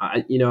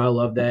 I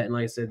love that. And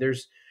like I said,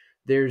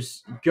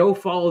 there's go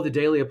follow the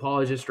Daily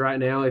Apologist right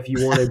now if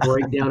you want a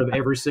breakdown of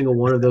every single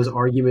one of those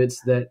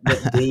arguments that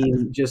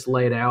Dean just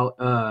laid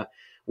out.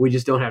 We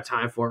just don't have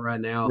time for it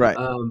right now. Right.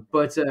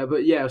 But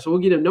yeah, so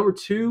we'll get him. Number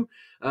two.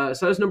 So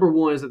that's number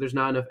one, is that there's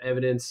not enough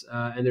evidence,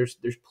 and there's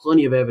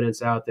plenty of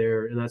evidence out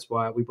there, and that's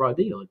why we brought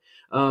Dean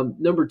on.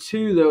 Number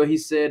two, though, he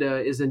said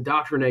is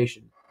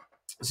indoctrination.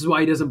 This is why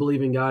he doesn't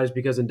believe in God, is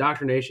because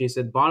indoctrination, he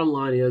said, bottom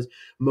line is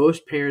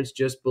most parents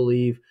just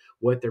believe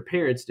what their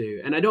parents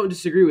do. And I don't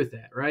disagree with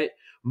that, right?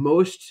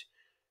 Most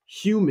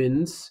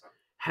humans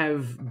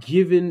have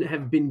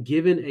been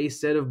given a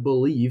set of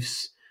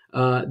beliefs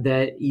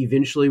that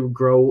eventually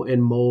grow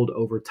and mold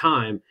over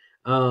time.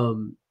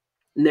 Now,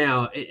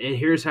 and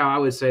here's how I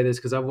would say this,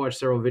 because I've watched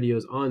several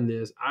videos on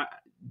this.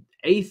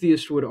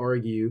 Atheists would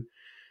argue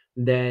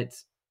that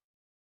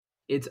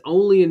it's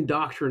only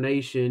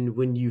indoctrination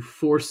when you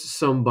force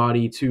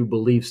somebody to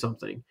believe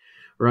something,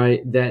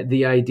 right? That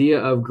the idea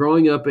of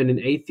growing up in an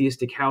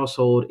atheistic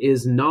household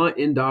is not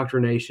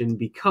indoctrination,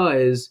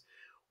 because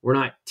we're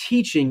not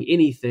teaching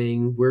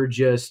anything. We're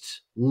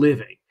just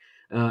living.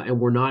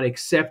 And we're not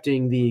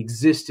accepting the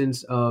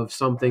existence of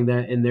something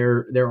that in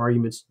their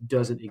arguments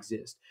doesn't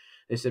exist.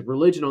 They said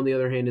religion, on the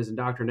other hand, is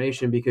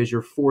indoctrination, because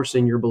you're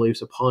forcing your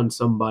beliefs upon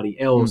somebody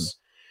else.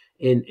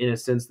 In a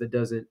sense that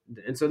doesn't.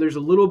 And so there's a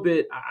little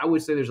bit, I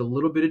would say there's a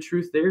little bit of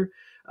truth there,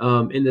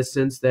 in the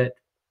sense that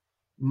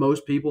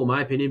most people, in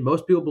my opinion,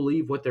 most people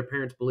believe what their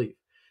parents believe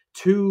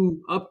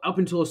up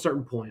until a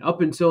certain point,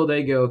 up until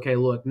they go, okay,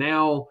 look,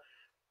 now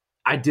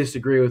I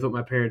disagree with what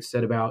my parents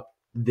said about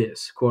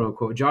this, quote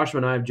unquote. Joshua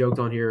and I have joked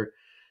on here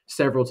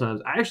several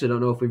times. I actually don't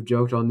know if we've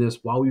joked on this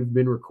while we've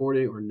been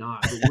recording or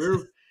not,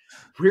 but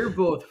we're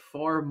both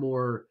far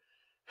more,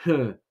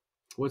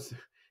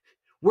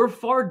 we're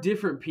far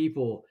different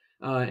people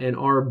and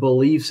our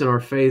beliefs and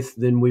our faith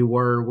than we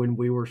were when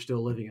we were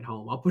still living at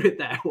home. I'll put it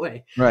that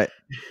way. Right.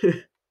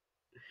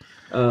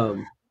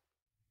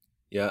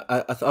 Yeah.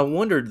 I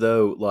wondered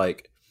though,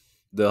 like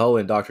the whole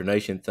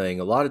indoctrination thing,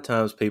 a lot of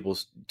times people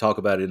talk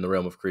about it in the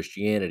realm of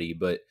Christianity,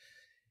 but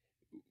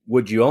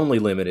would you only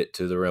limit it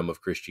to the realm of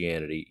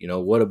Christianity?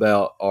 What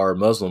about our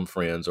Muslim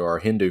friends or our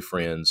Hindu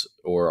friends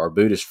or our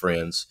Buddhist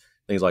friends,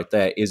 things like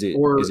that? Is it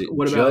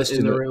what about just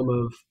in the realm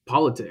of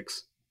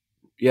politics?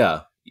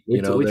 Yeah.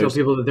 We tell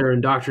people that they're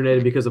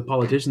indoctrinated because of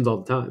politicians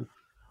all the time.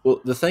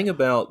 Well, the thing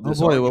about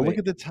this argument, look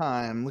at the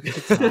time.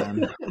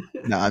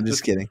 No, I'm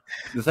just kidding.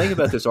 The thing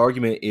about this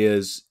argument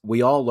is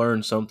we all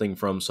learn something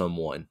from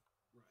someone,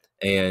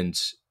 and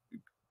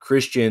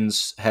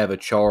Christians have a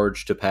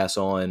charge to pass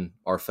on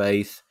our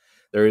faith.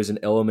 There is an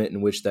element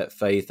in which that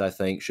faith, I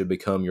think, should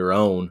become your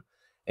own,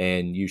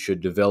 and you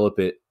should develop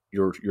it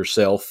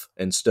yourself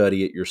and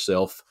study it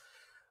yourself,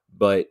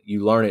 but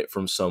you learn it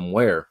from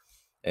somewhere.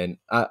 And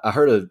I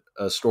heard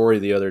a story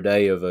the other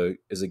day of a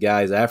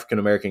guy, he's an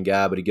African-American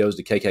guy, but he goes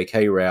to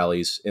KKK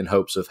rallies in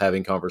hopes of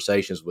having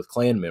conversations with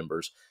Klan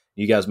members.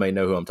 You guys may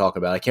know who I'm talking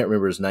about. I can't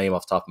remember his name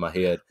off the top of my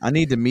head. I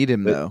need to meet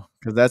him though,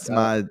 because that's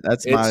my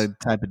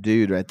type of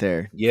dude right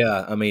there.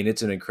 Yeah, I mean,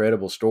 it's an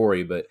incredible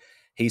story, but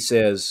he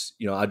says,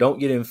 I don't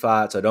get in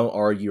fights, I don't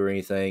argue or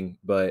anything,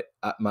 but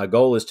my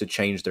goal is to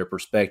change their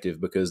perspective,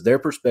 because their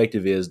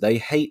perspective is they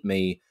hate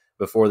me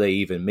before they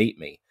even meet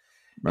me.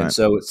 Right. And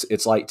so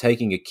it's like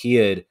taking a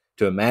kid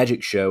to a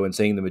magic show and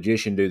seeing the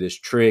magician do this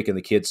trick, and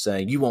the kid's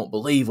saying, you won't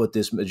believe what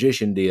this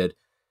magician did.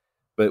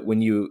 But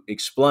when you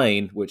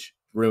explain, which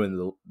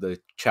ruined the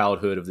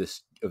childhood of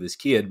this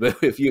kid, but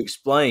if you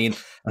explain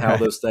how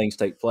those things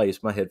take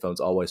place, my headphones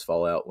always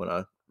fall out when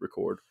I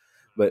record.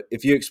 But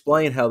if you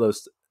explain how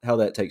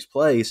that takes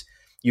place,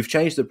 you've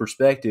changed the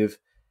perspective,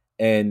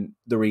 and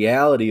the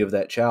reality of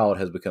that child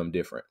has become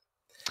different.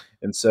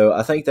 And so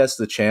I think that's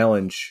the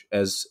challenge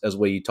as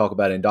we talk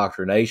about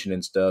indoctrination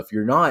and stuff.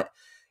 You're not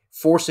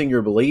forcing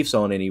your beliefs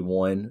on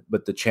anyone,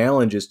 but the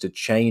challenge is to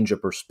change a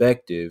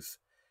perspective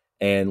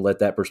and let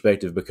that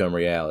perspective become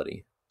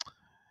reality.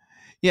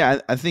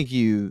 Yeah, I think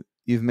you've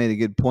made a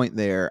good point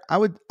there. I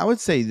would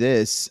say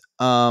this,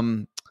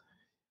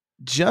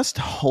 just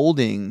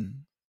holding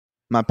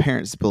my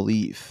parents'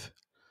 belief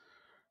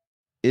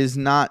is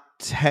not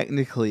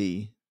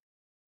technically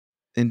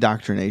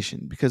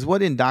indoctrination, because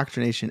what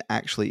indoctrination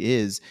actually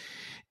is,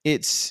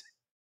 it's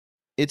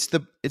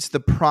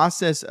the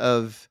process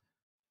of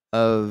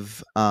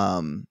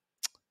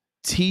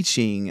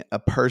teaching a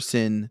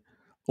person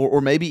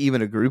or maybe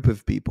even a group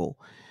of people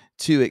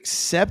to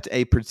accept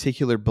a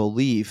particular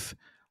belief.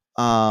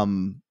 How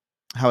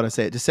would I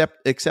say it? To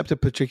accept a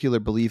particular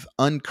belief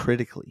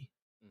uncritically,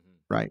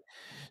 right?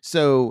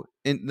 So,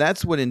 and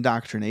that's what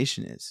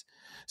indoctrination is.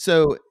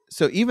 So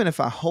even if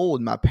I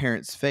hold my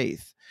parents'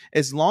 faith,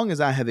 as long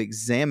as I have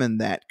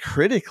examined that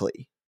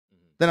critically,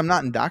 then I'm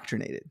not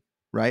indoctrinated,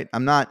 right?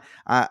 I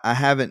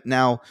haven't.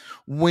 Now,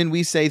 when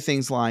we say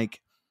things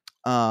like,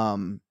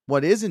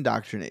 what is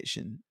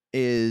indoctrination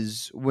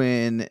is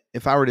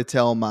if I were to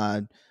tell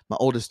my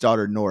oldest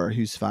daughter, Nora,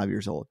 who's 5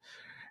 years old,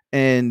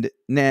 and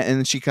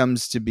she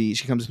comes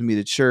with me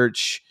to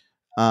church,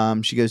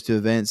 she goes to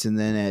events, and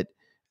then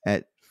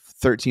at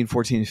 13,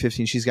 14, and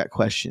 15, she's got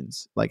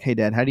questions like, "Hey,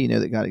 Dad, how do you know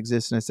that God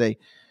exists?" And I say,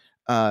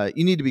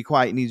 "You need to be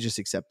quiet. You need to just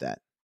accept that."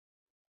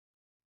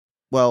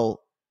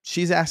 Well,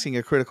 she's asking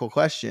a critical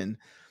question,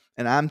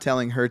 and I'm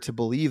telling her to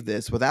believe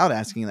this without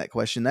asking that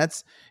question.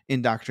 That's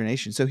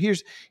indoctrination. So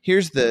here's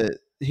the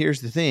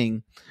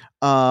thing.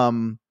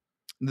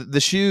 The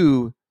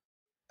shoe,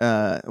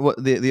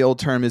 what the old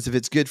term is, if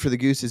it's good for the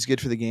goose, it's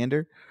good for the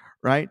gander,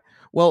 right?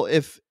 Well,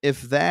 if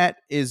that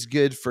is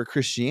good for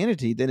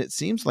Christianity, then it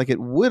seems like it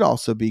would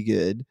also be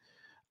good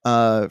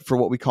for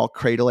what we call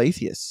cradle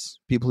atheists,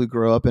 people who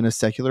grow up in a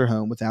secular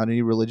home without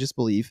any religious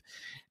belief.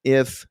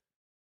 If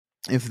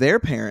their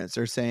parents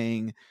are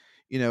saying,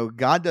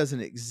 God doesn't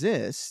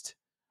exist,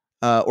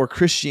 or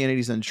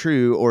Christianity is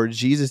untrue, or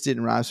Jesus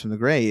didn't rise from the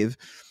grave,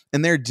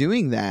 and they're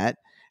doing that,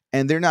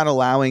 and they're not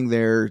allowing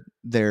their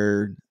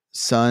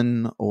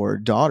son or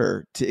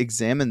daughter to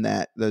examine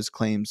those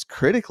claims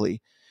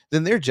critically,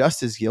 then they're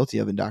just as guilty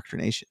of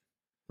indoctrination,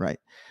 right?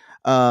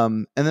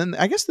 And then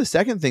I guess the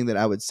second thing that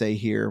I would say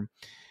here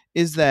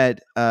is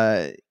that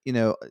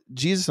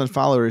Jesus and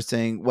followers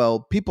saying, well,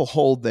 people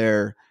hold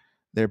their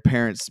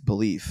parents'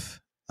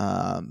 belief.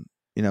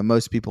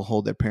 Most people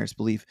hold their parents'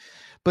 belief,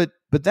 but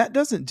that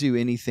doesn't do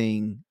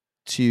anything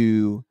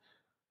to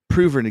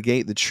prove or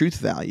negate the truth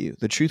value,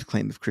 the truth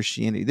claim of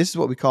Christianity. This is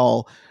what we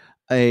call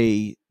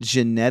a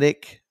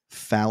genetic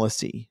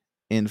fallacy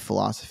in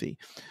philosophy,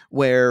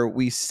 where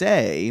we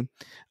say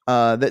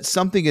that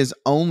something is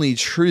only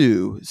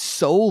true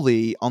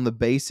solely on the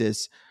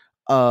basis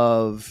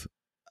of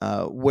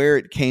where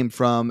it came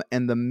from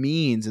and the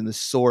means and the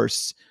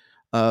source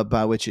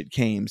by which it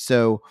came.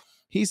 So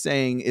he's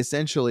saying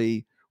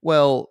essentially,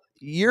 well,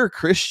 you're a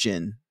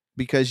Christian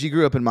because you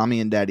grew up in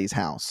mommy and daddy's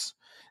house,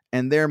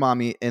 and their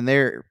mommy and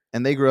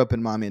they grew up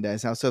in mommy and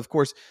daddy's house. So of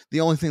course, the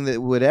only thing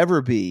that would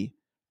ever be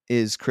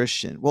is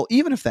Christian. Well,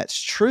 even if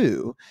that's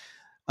true,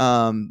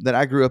 that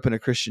I grew up in a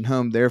Christian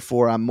home,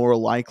 therefore I'm more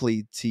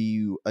likely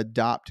to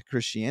adopt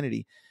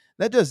Christianity,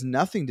 that does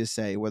nothing to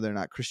say whether or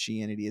not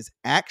Christianity is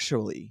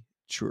actually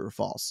true or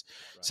false.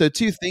 Right. So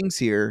two things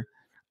here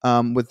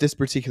with this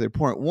particular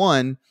point.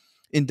 One,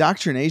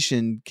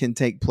 indoctrination can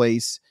take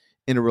place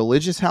in a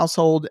religious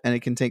household, and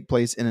it can take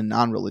place in a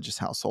non-religious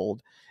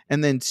household.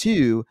 And then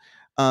two,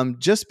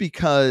 just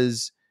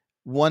because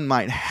one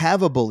might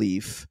have a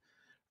belief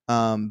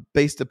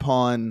based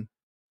upon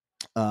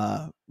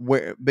the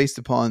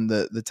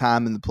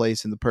time and the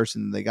place and the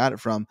person that they got it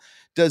from,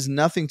 does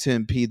nothing to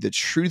impede the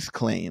truth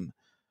claim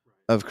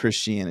of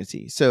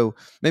Christianity. So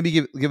maybe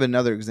give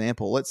another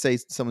example. Let's say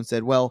someone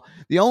said, well,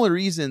 the only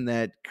reason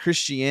that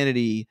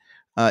Christianity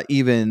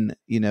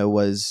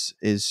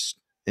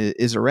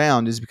is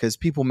around is because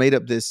people made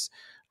up this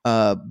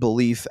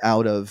belief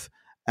out of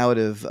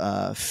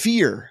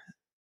fear.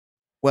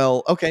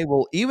 Well, okay,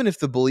 well, even if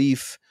the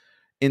belief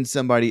in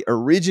somebody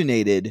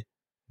originated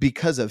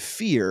because of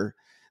fear,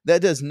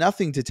 that does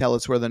nothing to tell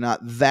us whether or not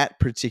that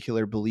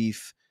particular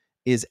belief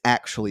is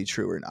actually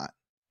true or not.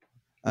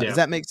 Does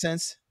that make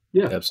sense?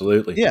 Yeah,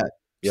 absolutely. Yeah.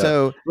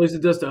 So at least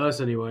it does to us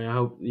anyway. I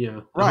hope. Yeah.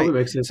 Right. I hope it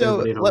makes sense. So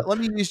let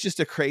me use just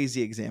a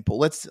crazy example.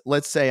 Let's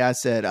say I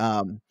said,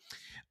 I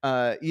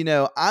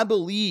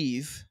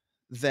believe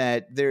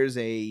that there's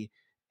a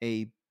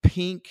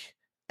pink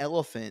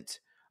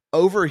elephant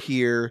over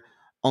here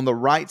on the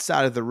right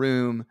side of the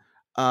room,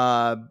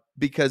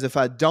 because if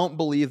I don't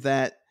believe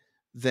that,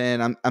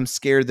 then I'm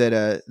scared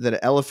that an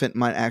elephant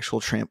might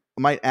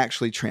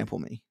actually trample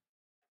me.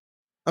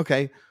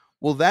 Okay,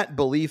 well, that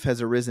belief has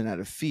arisen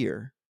out of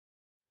fear,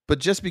 but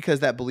just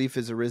because that belief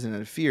has arisen out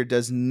of fear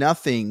does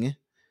nothing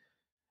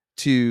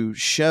to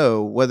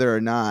show whether or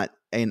not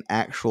an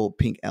actual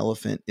pink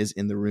elephant is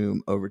in the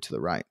room over to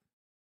the right.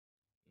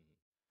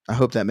 I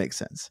hope that makes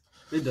sense.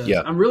 It does.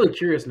 Yeah. I'm really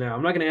curious now.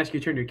 I'm not going to ask you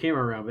to turn your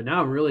camera around, but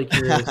now I'm really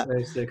curious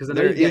because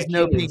there is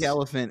no pink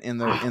elephant in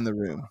the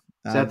room.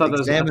 So I thought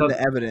examine the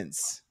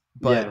evidence,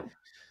 but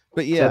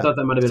yeah. So I thought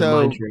that might have been a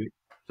mind trick.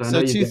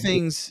 So two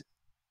things.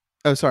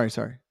 Oh, sorry.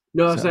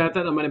 No, I thought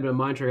that might have been a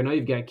mind trick. I know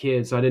you've got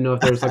kids, so I didn't know if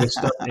there was like a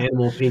stuffed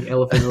animal pink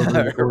elephant over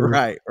in the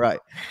corner. Right.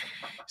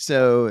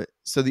 So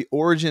the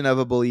origin of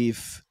a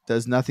belief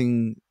does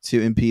nothing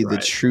to impede the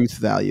truth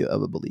value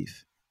of a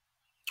belief.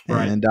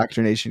 And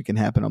indoctrination can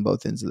happen on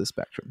both ends of the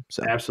spectrum.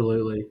 So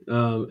absolutely,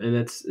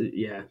 and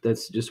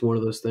that's just one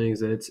of those things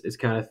that it's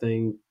kind of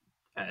thing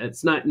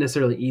it's not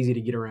necessarily easy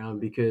to get around,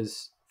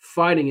 because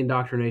fighting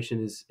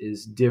indoctrination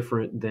is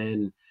different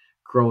than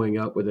growing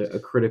up with a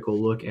critical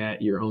look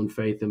at your own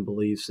faith and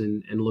beliefs,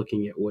 and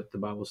looking at what the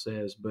Bible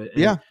says. But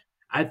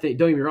I think,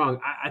 don't get me wrong,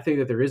 I think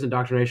that there is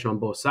indoctrination on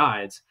both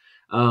sides.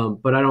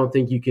 But I don't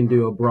think you can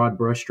do a broad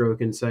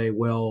brushstroke and say,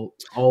 well,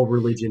 all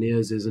religion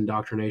is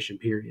indoctrination,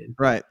 period.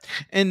 Right.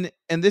 And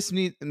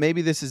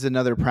maybe this is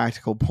another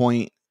practical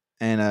point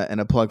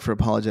and a plug for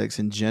apologetics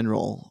in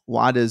general.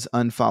 Why does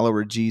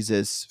unfollower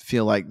Jesus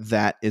feel like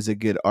that is a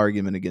good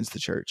argument against the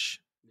church?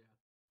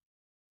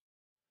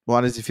 Why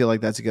does he feel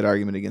like that's a good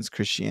argument against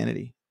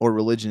Christianity or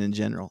religion in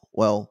general?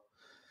 Well,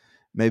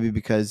 maybe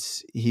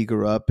because he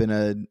grew up and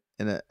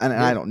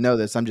I don't know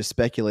this, I'm just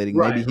speculating.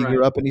 Right, maybe he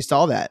grew up and he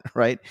saw that,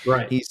 right?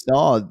 Right. He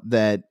saw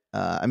that,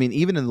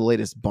 even in the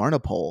latest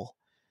Barna poll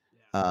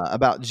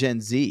about Gen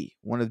Z,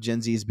 one of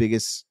Gen Z's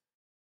biggest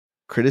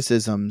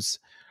criticisms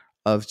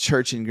of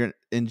church in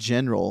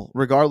general,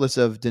 regardless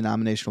of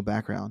denominational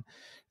background,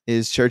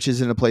 is church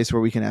is in a place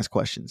where we can ask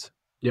questions.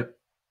 Yep.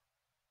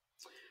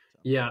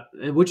 Yeah,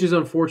 which is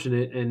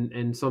unfortunate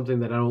and something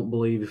that I don't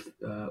believe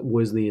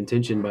was the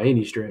intention by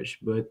any stretch,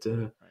 but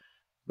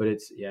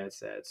it's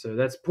sad. So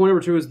that's point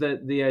number 2, is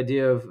that the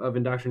idea of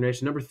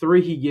indoctrination. Number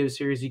 3 he gives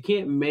here is I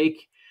can't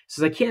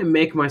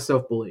make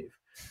myself believe.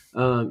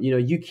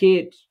 You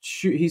can't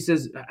he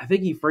says, I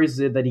think he phrases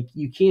it that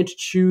you can't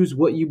choose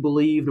what you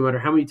believe, no matter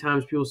how many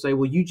times people say,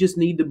 well, you just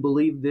need to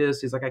believe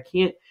this. He's like, I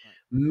can't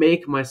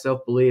make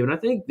myself believe. And I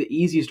think the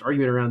easiest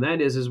argument around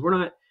that is we're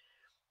not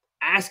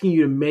asking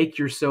you to make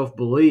yourself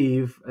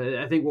believe.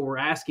 I think what we're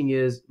asking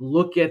is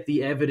look at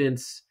the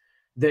evidence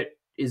that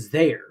is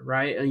there,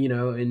 right?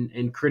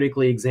 And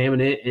critically examine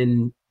it,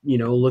 and,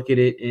 look at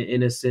it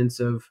in a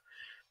sense of,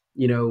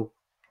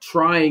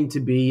 trying to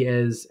be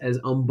as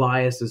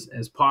unbiased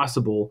as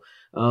possible.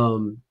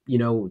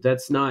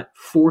 That's not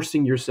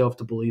forcing yourself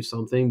to believe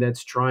something.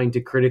 That's trying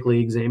to critically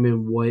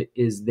examine what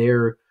is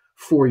there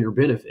for your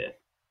benefit.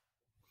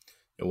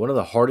 And one of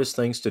the hardest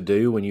things to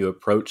do when you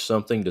approach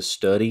something to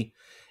study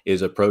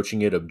is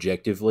approaching it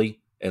objectively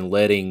and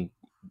letting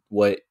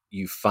what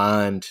you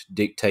find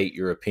dictate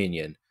your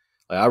opinion.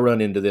 Like, I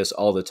run into this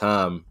all the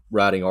time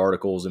writing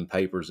articles and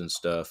papers and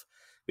stuff,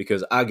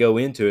 because I go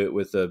into it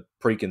with a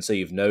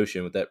preconceived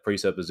notion, with that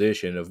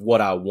presupposition of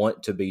what I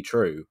want to be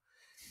true.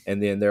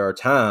 And then there are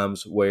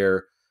times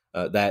where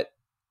that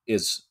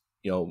is,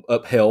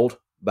 upheld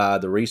by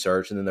the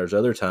research. And then there's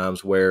other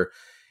times where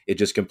it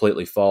just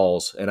completely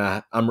falls. And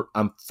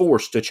I'm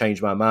forced to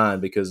change my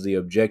mind because the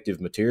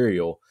objective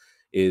material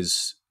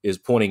is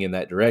pointing in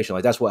that direction.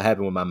 Like, that's what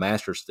happened with my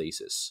master's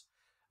thesis.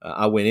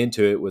 I went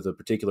into it with a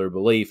particular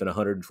belief, and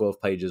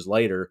 112 pages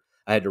later,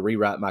 I had to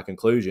rewrite my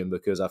conclusion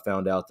because I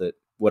found out that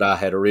what I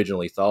had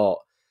originally thought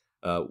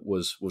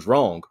was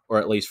wrong, or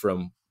at least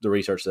from the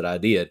research that I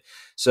did.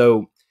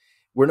 So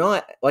we're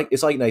not,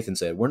 it's like Nathan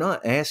said, we're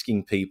not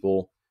asking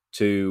people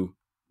to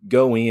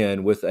go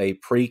in with a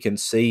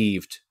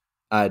preconceived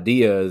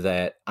idea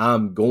that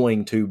I'm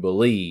going to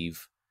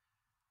believe.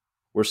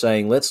 We're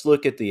saying, let's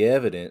look at the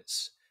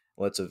evidence,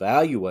 let's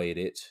evaluate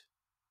it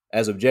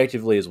as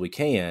objectively as we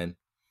can,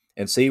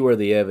 and see where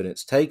the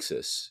evidence takes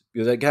us.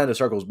 Because that kind of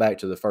circles back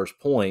to the first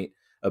point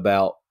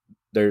about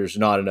there's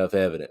not enough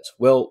evidence.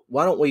 Well,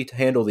 why don't we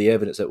handle the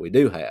evidence that we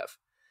do have?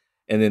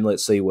 And then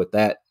let's see what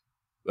that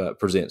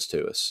presents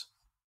to us.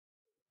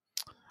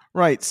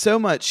 Right. So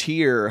much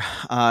here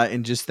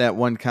in just that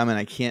one comment.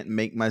 I can't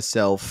make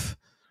myself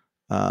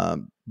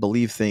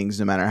believe things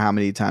no matter how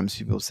many times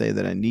people say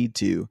that I need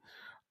to.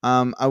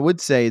 I would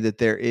say that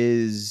there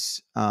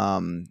is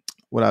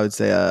what I would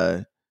say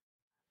a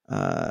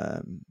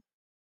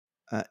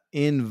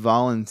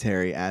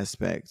involuntary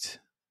aspect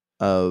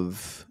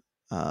of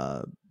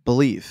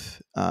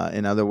belief.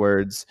 In other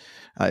words,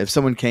 if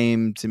someone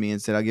came to me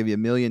and said, I'll give you $1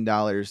 million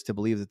to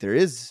believe that there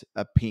is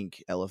a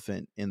pink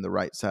elephant in the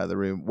right side of the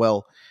room,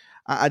 well,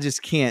 I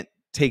just can't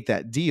take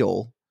that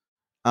deal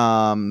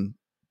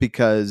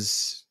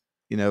because,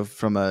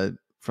 from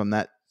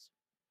that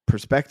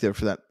perspective,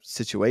 for that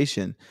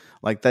situation,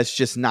 like, that's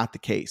just not the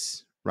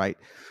case, right?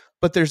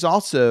 But there's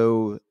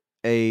also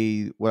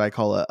what I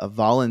call a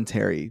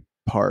voluntary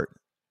part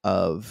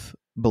of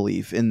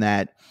belief, in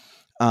that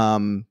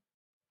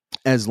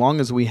as long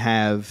as we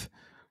have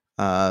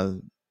the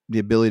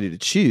ability to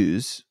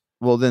choose,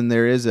 well, then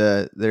there is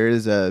a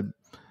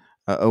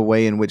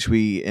way in which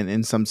we, and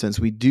in some sense,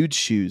 we do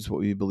choose what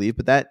we believe.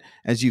 But that,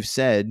 as you've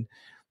said,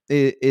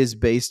 is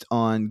based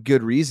on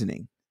good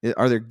reasoning.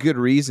 Are there good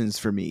reasons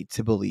for me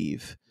to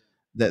believe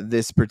that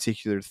this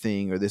particular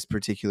thing or this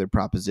particular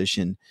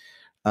proposition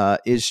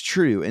is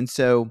true? And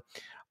so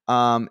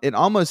it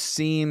almost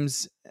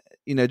seems,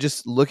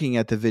 just looking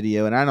at the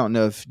video, and I don't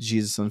know if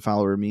Jesus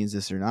Unfollower means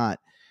this or not,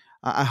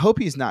 I hope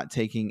he's not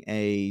taking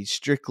a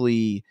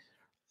strictly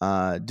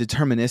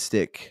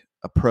deterministic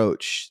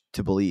approach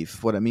to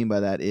belief. What I mean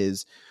by that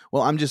is,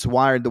 well, I'm just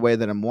wired the way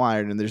that I'm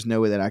wired, and there's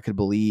no way that I could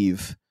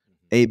believe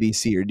A, B,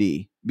 C, or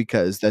D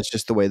because that's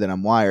just the way that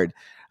I'm wired.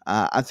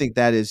 I think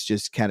that is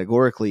just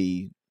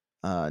categorically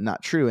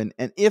not true. And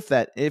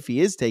if he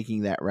is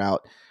taking that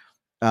route,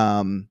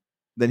 then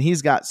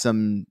he's got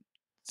some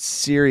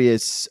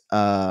serious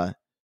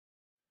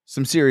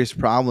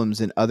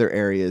problems in other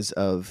areas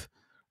of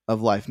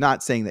life.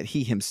 Not saying that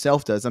he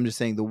himself does. I'm just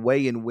saying the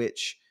way in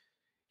which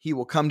he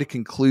will come to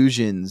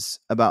conclusions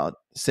about,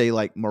 say,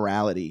 like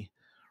morality.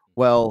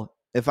 Well,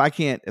 if I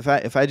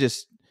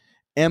just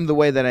am the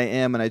way that I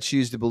am and I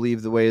choose to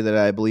believe the way that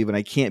I believe, and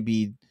I can't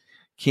be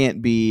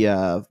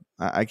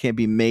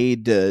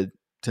made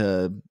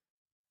to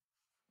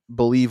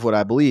believe what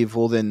I believe,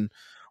 well, then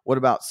what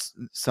about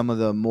some of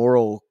the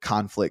moral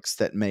conflicts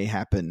that may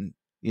happen?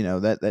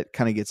 That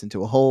kind of gets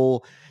into a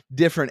whole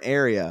different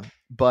area.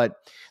 But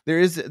there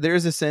is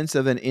a sense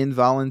of an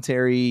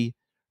involuntary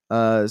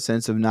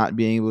sense of not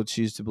being able to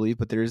choose to believe.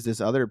 But there is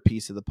this other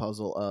piece of the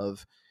puzzle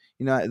of,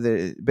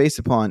 based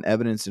upon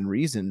evidence and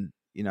reason,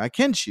 I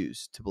can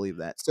choose to believe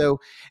that. So,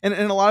 and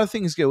a lot of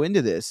things go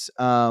into this.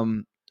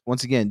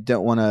 Once again,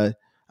 I'm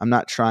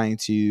not trying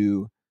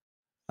to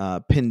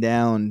pin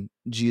down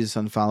Jesus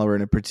unfollower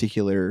in a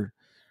particular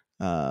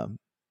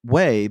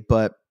way,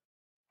 but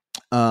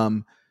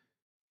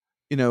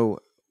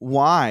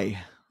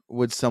why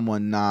would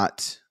someone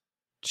not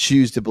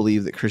choose to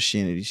believe that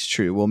Christianity is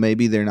true? Well,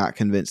 maybe they're not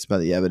convinced by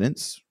the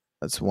evidence.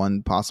 That's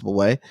one possible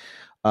way.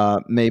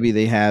 Maybe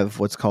they have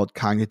what's called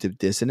cognitive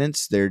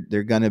dissonance. They're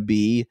going to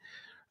be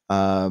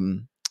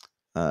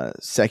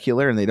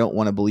secular, and they don't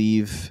want to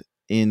believe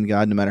in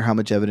God no matter how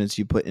much evidence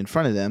you put in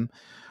front of them.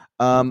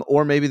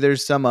 Or maybe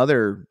there's some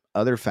other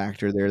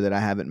factor there that I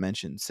haven't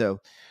mentioned. So,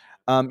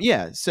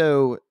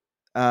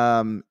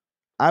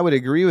 I would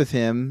agree with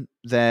him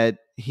that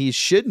he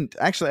shouldn't.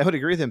 Actually, I would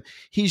agree with him.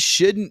 He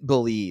shouldn't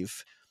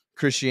believe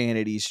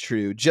Christianity is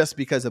true just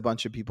because a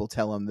bunch of people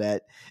tell him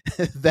that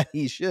that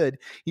he should.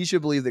 He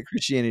should believe that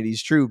Christianity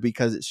is true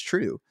because it's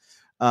true.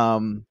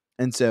 And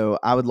so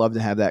I would love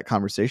to have that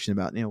conversation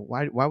about,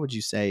 why do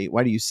you say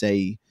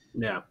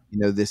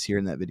this here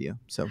in that video.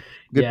 So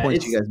good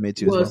points you guys made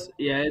too as well.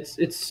 Yeah,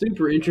 it's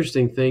super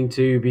interesting thing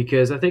too,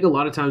 because I think a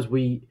lot of times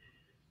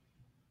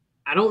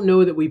I don't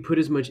know that we put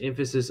as much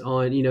emphasis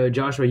on,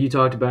 Joshua, you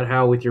talked about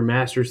how with your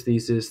master's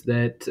thesis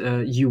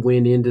that you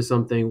went into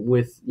something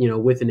with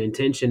an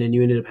intention and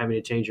you ended up having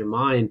to change your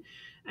mind.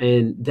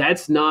 And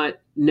that's not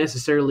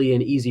necessarily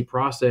an easy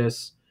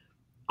process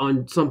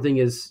on something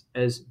as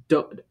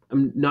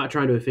I'm not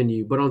trying to offend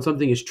you, but on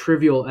something as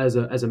trivial as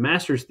a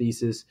master's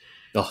thesis.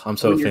 Oh, I'm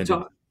so offended.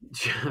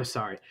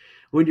 Sorry.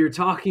 When you're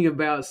talking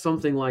about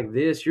something like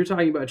this, you're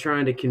talking about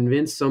trying to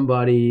convince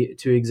somebody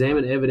to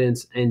examine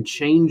evidence and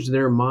change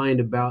their mind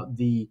about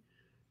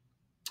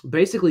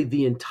basically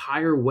the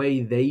entire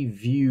way they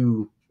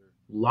view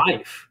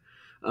life,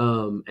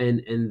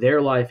 and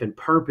their life and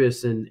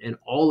purpose and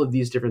all of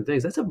these different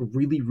things. That's a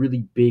really,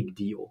 really big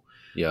deal.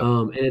 Yeah.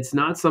 And it's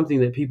not something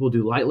that people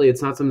do lightly.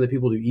 It's not something that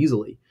people do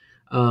easily.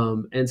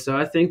 And so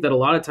I think that a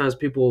lot of times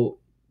people,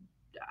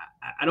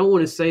 I don't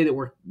want to say that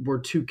we're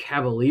too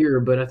cavalier,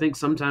 but I think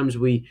sometimes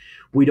we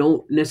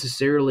don't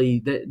necessarily,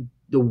 that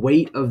the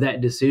weight of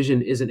that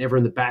decision isn't ever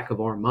in the back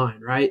of our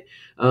mind, right?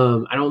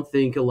 I don't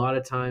think a lot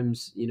of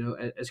times,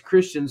 as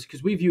Christians,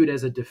 because we view it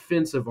as a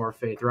defense of our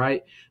faith,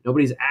 right?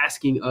 Nobody's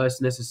asking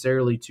us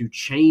necessarily to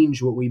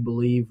change what we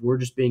believe. We're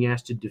just being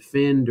asked to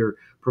defend or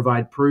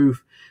provide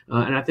proof.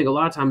 And I think a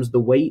lot of times the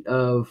weight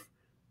of,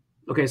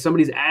 okay,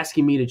 somebody's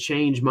asking me to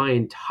change my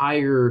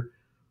entire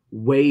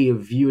way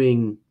of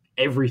viewing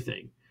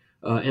everything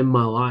in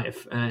my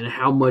life, and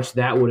how much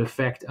that would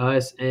affect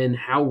us and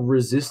how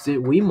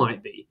resistant we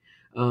might be.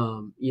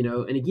 And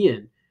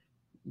again,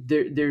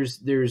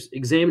 there's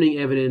examining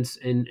evidence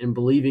and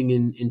believing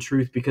in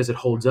truth because it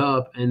holds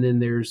up. And then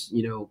there's,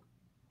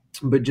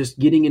 but just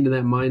getting into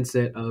that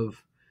mindset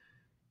of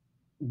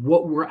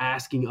what we're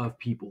asking of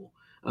people.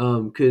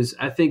 Cause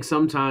I think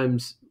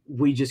sometimes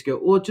we just go,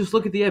 well, just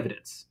look at the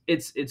evidence.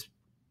 It's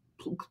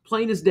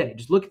plain as day.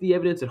 Just look at the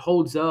evidence. It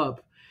holds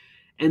up.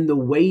 And the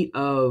weight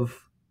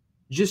of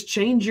just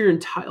change your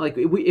entire, like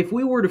if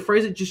we were to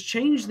phrase it, just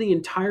change the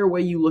entire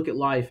way you look at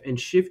life and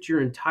shift your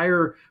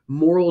entire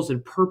morals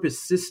and purpose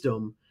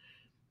system.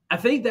 I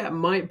think that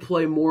might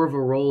play more of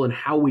a role in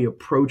how we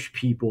approach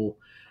people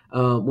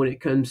when it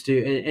comes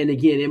to, and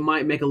again, it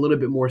might make a little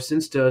bit more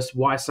sense to us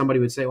why somebody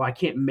would say, well, I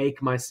can't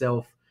make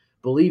myself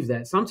believe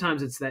that.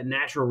 Sometimes it's that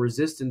natural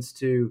resistance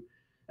to,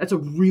 that's a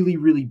really,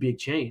 really big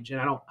change. And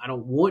I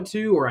don't want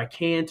to, or I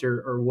can't,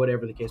 or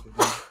whatever the case may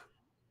be.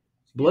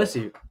 Bless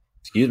you.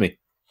 Excuse me.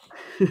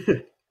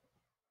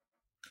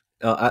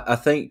 I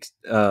think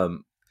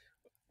on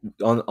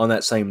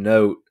that same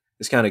note,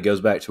 this kind of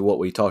goes back to what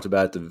we talked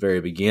about at the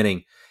very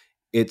beginning.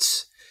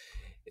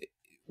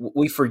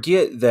 We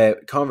forget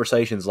that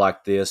conversations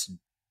like this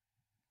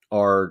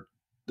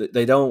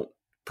they don't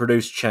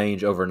produce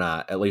change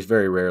overnight. At least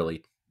very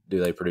rarely do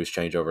they produce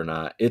change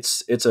overnight.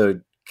 It's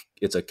a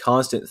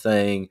constant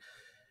thing.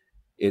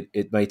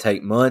 It may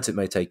take months, it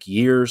may take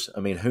years.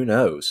 I mean, who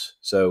knows?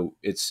 So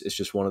it's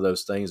just one of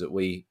those things that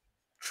we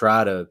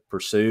try to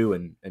pursue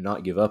and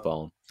not give up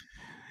on.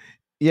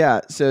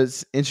 Yeah. So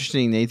it's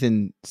interesting.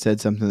 Nathan said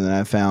something that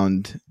I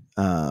found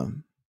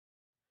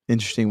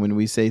interesting when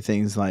we say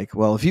things like,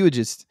 well, if you would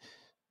just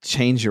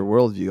change your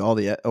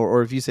worldview,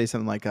 or if you say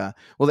something like, well,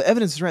 the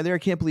evidence is right there, I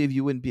can't believe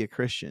you wouldn't be a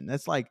Christian.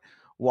 That's like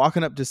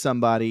walking up to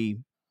somebody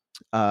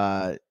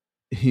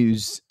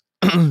who's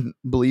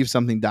believes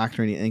something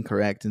doctrinally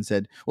incorrect and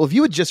said, well, if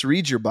you would just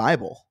read your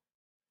Bible,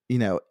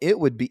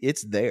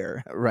 it's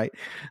there, right?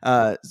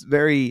 It's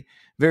very,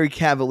 very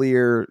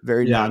cavalier,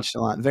 very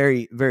nonchalant,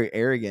 very, very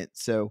arrogant.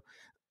 So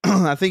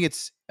I think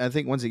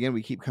once again,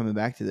 we keep coming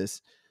back to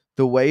this.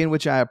 The way in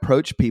which I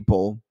approach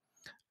people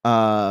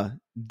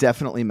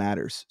definitely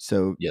matters.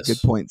 So yes. Good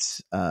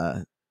points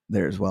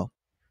there as well.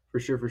 For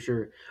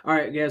sure. All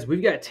right, guys,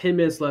 we've got 10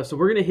 minutes left. So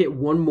we're going to hit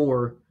one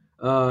more.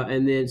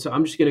 And then, so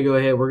I'm just going to go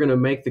ahead. We're going to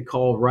make the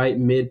call right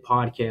mid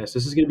podcast.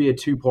 This is going to be a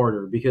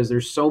 2-parter because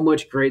there's so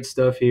much great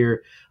stuff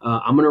here.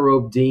 I'm going to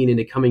rope Dean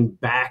into coming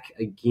back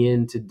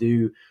again to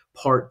do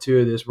part 2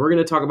 of this. We're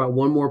going to talk about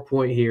one more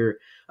point here.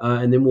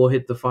 And then we'll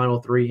hit the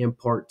final 3 in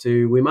part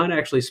 2. We might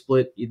actually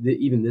split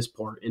even this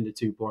part into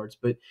 2 parts.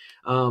 But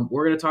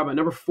we're going to talk about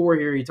number 4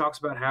 here. He talks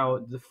about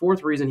how the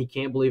 4th reason he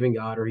can't believe in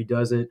God, or he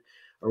doesn't,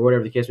 or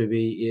whatever the case may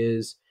be,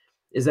 is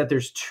that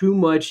there's too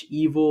much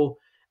evil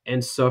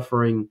and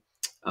suffering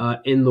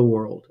in the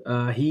world.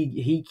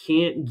 He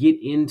can't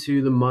get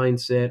into the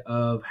mindset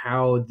of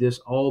how this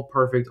all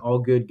perfect, all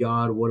good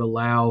God would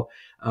allow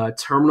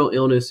terminal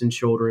illness in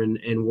children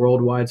and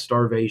worldwide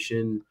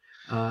starvation,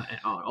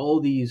 all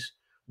these,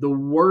 the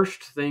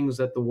worst things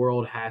that the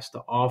world has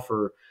to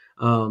offer.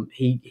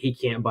 He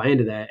can't buy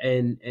into that.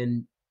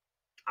 And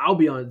I'll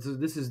be honest,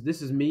 this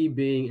is me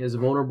being as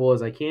vulnerable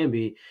as I can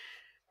be.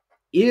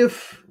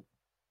 If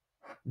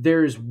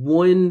there's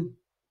one,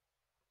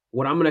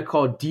 what I'm going to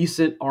call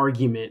decent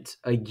argument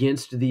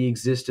against the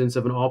existence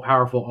of an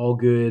all-powerful,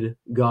 all-good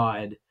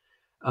God,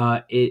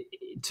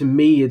 to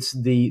me, it's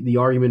the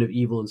argument of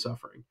evil and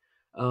suffering.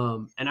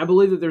 And I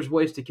believe that there's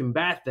ways to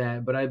combat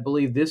that, but I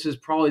believe this is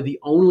probably the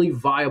only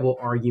viable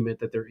argument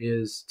that there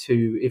is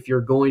to, if you're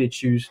going to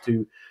choose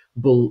to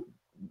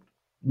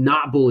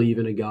not believe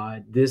in a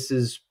God, this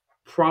is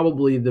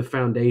probably the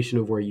foundation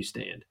of where you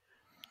stand.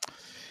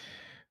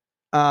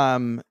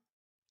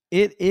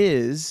 It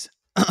is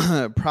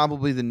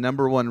probably the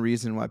number one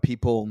reason why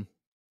people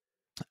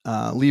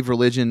leave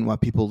religion, why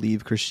people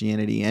leave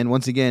Christianity. And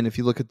once again, if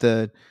you look at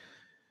the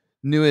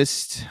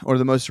newest or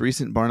the most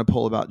recent Barna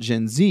poll about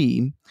Gen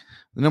Z,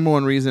 the number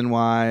one reason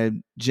why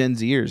Gen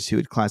Zers who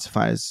would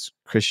classify as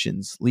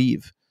Christians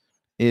leave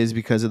is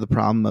because of the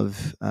problem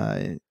of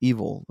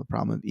evil, the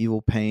problem of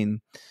evil, pain,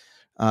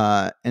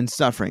 and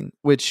suffering,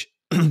 which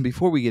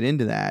before we get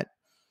into that,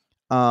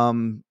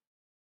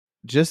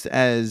 just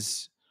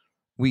as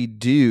we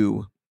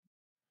do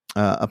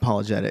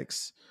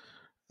apologetics,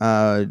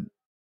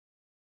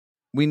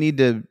 we need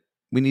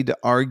to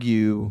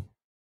argue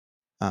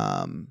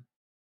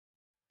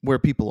where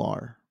people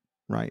are,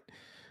 right?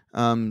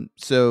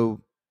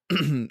 So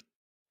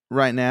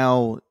right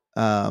now,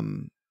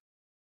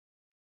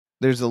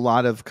 there's a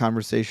lot of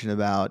conversation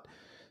about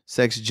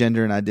sex,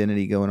 gender, and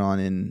identity going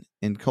on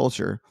in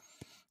culture.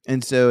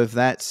 And so if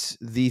that's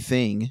the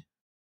thing,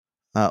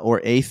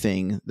 or a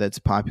thing that's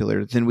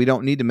popular, then we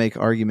don't need to make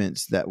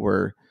arguments that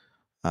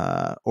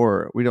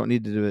or we don't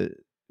need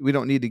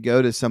to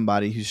go to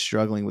somebody who's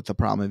struggling with the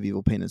problem of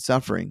evil, pain, and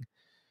suffering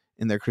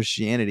in their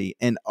Christianity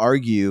and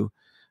argue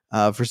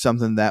for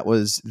something that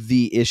was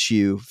the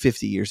issue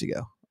 50 years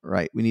ago,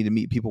 right? We need to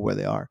meet people where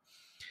they are.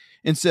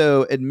 And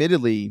so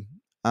admittedly,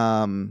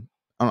 on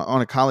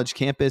a college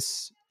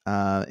campus,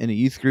 in a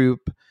youth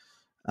group,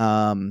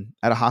 at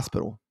a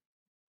hospital,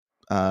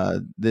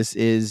 this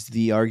is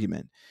the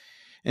argument.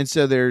 And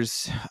so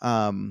there's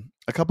a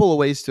couple of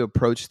ways to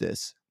approach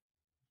this.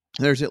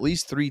 There's at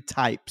least 3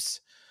 types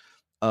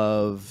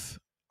of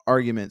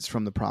arguments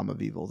from the problem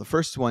of evil. The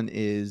first one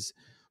is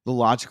the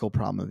logical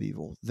problem of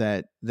evil,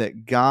 that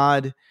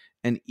God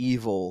and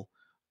evil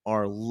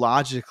are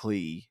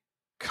logically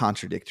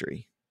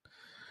contradictory.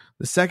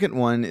 The second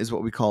one is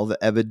what we call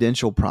the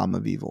evidential problem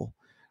of evil,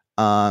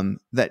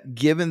 that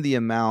given the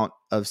amount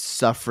of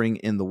suffering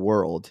in the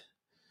world,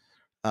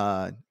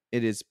 it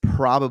is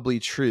probably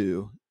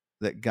true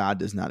that God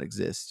does not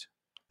exist.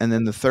 And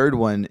then the third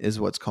one is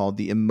what's called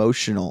the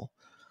emotional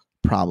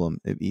problem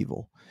of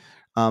evil,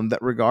 that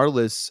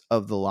regardless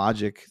of the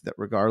logic, that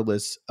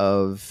regardless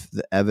of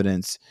the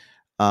evidence,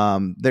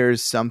 there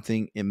is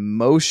something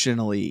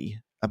emotionally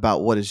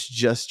about what has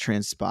just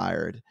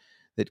transpired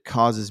that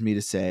causes me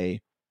to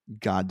say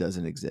God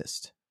doesn't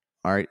exist.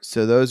 All right.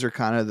 So those are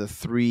kind of the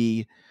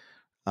 3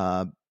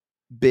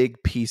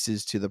 big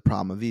pieces to the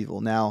problem of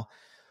evil. Now,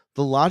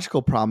 the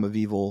logical problem of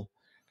evil,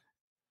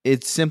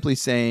 it's simply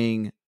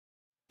saying,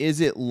 is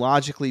it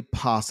logically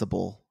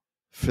possible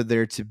for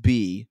there to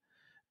be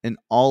an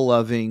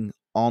all-loving,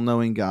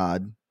 all-knowing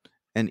God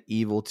and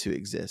evil to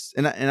exist?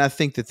 And I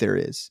think that there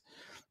is.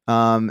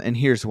 And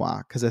here's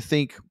why. Because I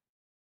think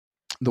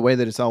the way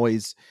that it's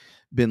always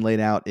been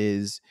laid out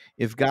is,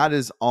 if God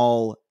is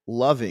all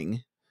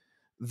loving,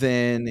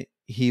 then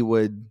he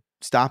would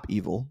stop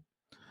evil.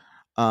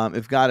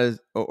 If God is,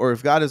 or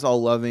if God is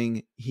all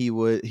loving, he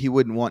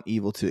wouldn't want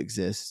evil to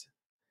exist.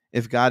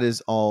 If God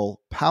is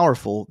all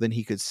powerful, then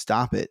he could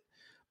stop it,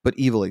 but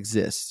evil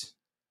exists.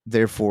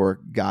 Therefore,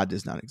 God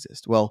does not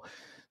exist. Well,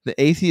 the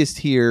atheist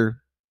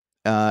here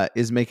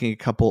is making a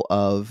couple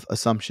of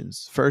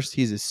assumptions. First,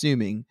 he's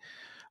assuming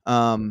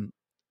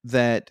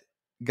that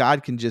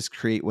God can just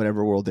create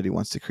whatever world that he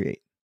wants to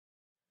create.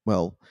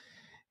 Well,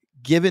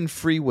 given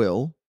free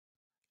will,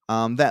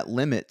 that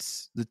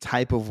limits the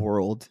type of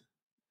world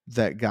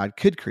that God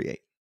could create.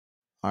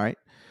 All right.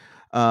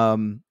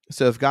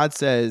 So if God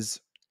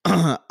says,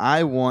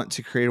 I want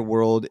to create a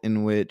world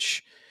in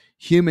which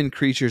human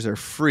creatures are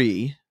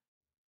free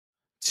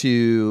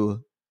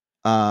to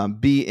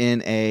be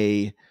in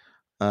a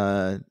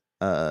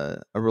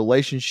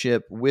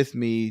relationship with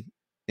me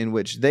in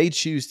which they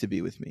choose to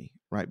be with me,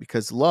 right?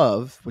 Because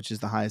love, which is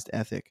the highest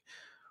ethic,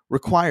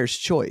 requires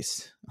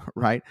choice,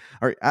 right?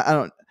 Or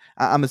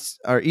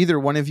are either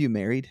one of you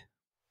married?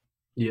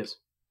 Yes.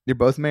 You're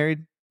both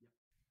married?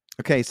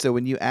 Okay, so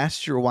when you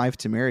asked your wife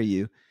to marry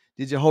you,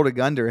 did you hold a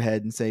gun to her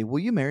head and say, will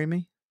you marry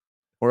me?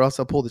 Or else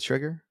I'll pull the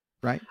trigger,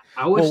 right?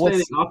 I was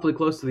standing awfully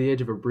close to the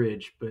edge of a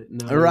bridge, but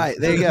no. All right,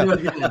 there you go.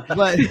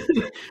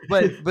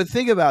 but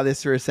think about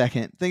this for a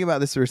second.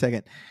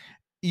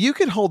 You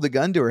could hold the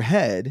gun to her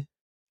head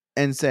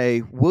and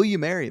say, will you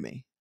marry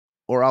me?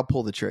 Or I'll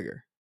pull the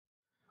trigger.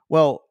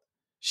 Well,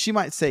 she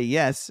might say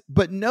yes,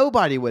 but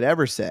nobody would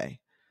ever say,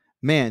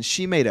 man,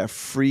 she made a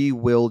free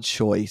will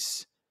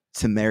choice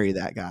to marry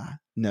that guy.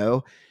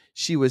 No,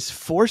 she was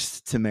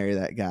forced to marry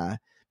that guy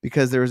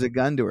because there was a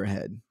gun to her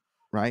head,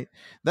 right?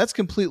 That's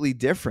completely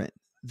different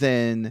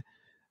than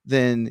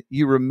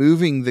you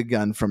removing the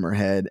gun from her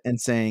head and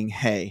saying,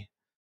 hey,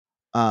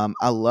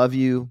 I love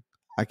you.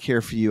 I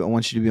care for you. I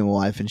want you to be my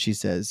wife. And she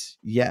says,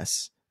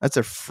 yes. That's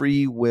a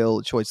free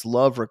will choice.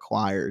 Love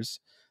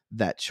requires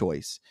that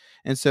choice.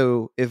 And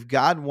so if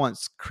God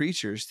wants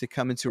creatures to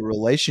come into a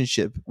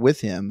relationship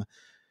with him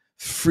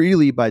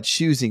freely by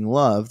choosing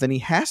love, then he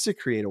has to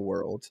create a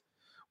world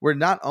where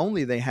not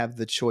only they have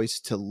the choice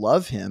to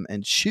love him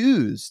and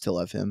choose to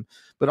love him,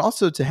 but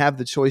also to have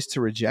the choice to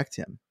reject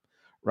him,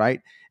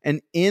 right?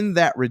 And in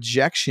that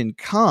rejection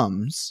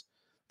comes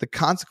the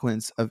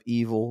consequence of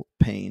evil,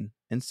 pain,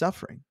 and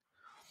suffering.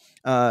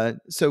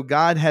 So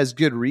God has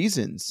good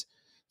reasons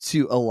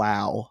to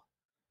allow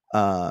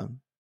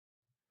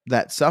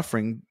that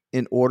suffering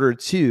in order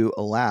to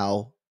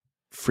allow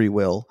free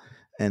will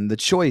and the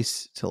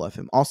choice to love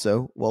him.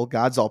 Also, well,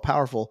 God's all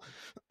powerful.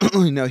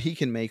 He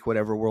can make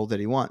whatever world that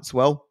he wants.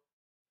 Well,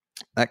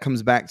 that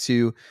comes back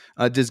to,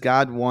 does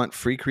God want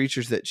free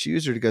creatures that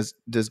choose, or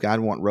does God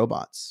want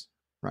robots?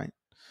 Right.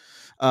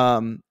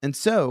 And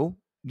so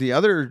the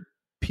other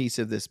piece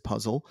of this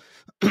puzzle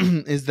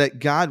is that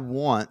God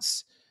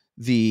wants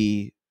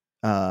he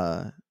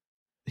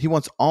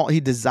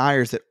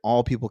desires that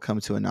all people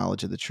come to a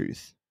knowledge of the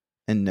truth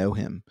and know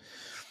him.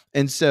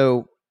 And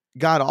so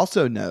God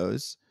also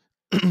knows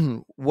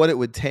what it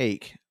would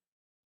take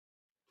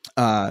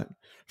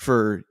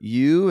for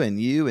you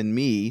and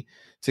me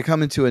to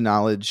come into a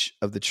knowledge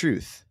of the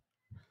truth.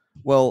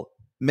 Well,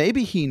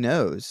 maybe he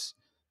knows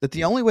that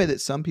the only way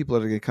that some people are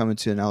going to come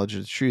into a knowledge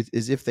of the truth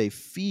is if they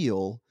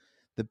feel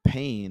the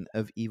pain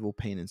of evil,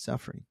 pain, and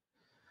suffering.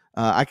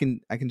 I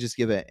can just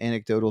give an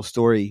anecdotal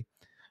story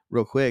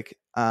real quick.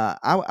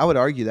 I would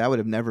argue that I would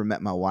have never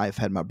met my wife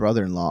had my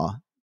brother-in-law,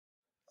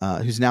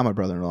 who's now my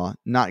brother-in-law,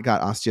 not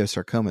got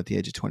osteosarcoma at the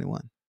age of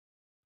 21.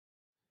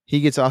 He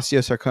gets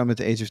osteosarcoma at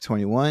the age of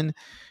 21.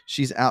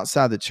 She's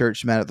outside the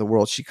church, mad at the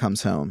world. She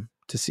comes home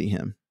to see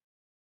him.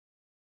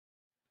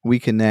 We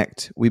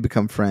connect. We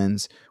become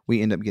friends.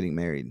 We end up getting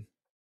married.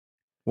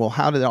 Well,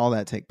 how did all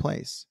that take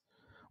place?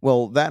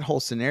 Well, that whole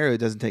scenario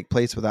doesn't take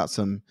place without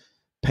some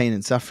pain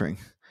and suffering,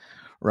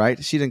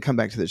 right? She didn't come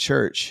back to the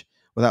church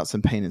without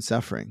some pain and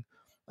suffering.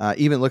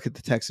 Even look at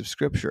the text of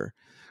Scripture.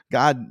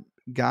 God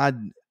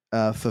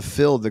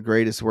fulfilled the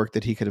greatest work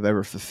that he could have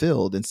ever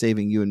fulfilled in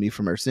saving you and me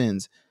from our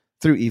sins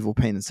through evil,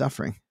 pain, and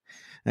suffering.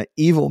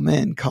 Evil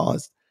men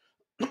caused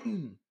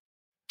pain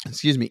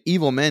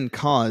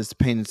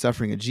and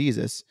suffering of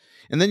Jesus.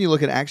 And then you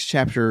look at Acts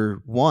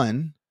chapter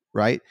 1,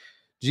 right?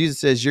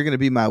 Jesus says, you're going to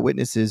be my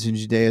witnesses in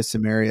Judea,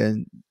 Samaria,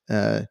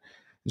 and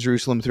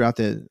Jerusalem,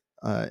 throughout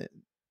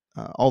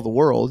all the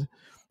world.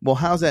 Well,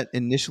 how does that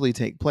initially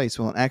take place?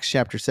 Well, in Acts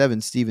chapter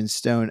 7, Stephen's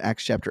stoned.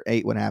 Acts chapter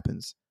 8, what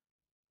happens?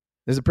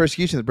 There's a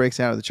persecution that breaks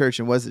out of the church.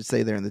 And what does it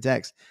say there in the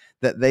text?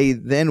 That they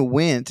then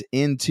went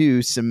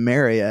into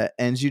Samaria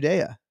and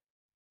Judea.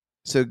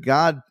 So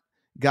God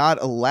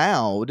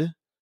allowed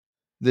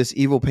this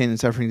evil, pain, and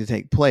suffering to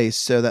take place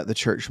so that the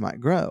church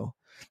might grow.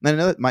 And I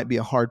know that might be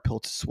a hard pill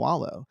to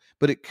swallow,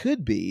 but it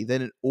could be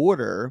that in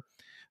order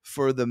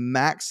for the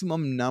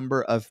maximum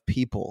number of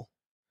people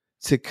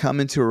to come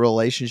into a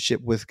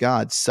relationship with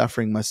God,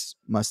 suffering must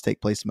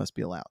take place, must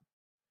be allowed.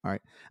 All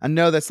right. I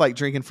know that's like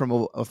drinking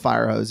from a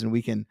fire hose, and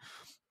we can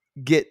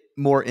get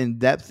more in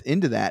depth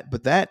into that,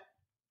 but that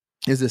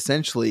is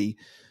essentially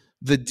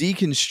the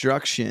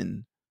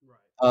deconstruction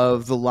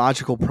of the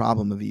logical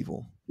problem of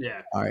evil.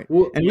 Yeah. All right.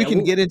 Well, and we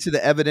can get into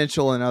the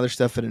evidential and other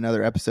stuff in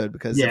another episode,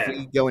 because if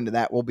we go into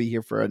that, we'll be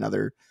here for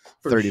another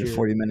 30 to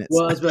 40 minutes.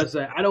 Well, I was about to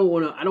say, I don't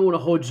want to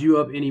hold you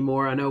up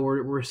anymore. I know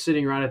we're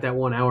sitting right at that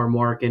 1 hour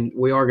mark, and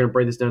we are going to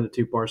break this down to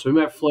 2 parts. So we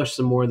might flush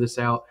some more of this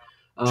out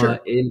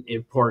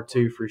in part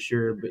 2 for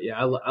sure. But yeah,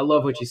 I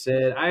love what you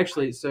said.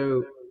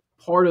 So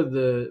part of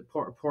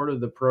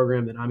the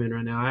program that I'm in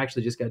right now, I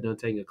actually just got done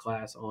taking a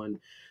class on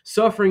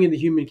suffering in the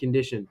human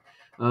condition.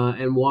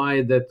 And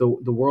why that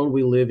the world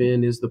we live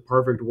in is the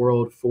perfect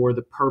world for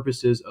the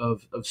purposes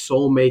of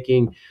soul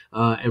making,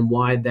 and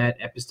why that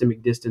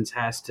epistemic distance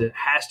has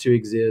to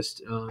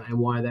exist, and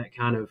why that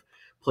kind of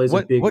plays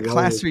a big role. What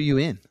class are you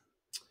in?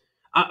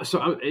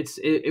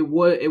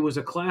 It was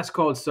a class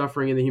called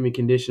Suffering in the Human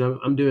Condition.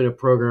 I'm doing a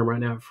program right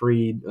now at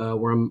Freed,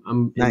 where I'm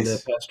in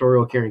the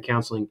Pastoral Care and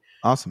Counseling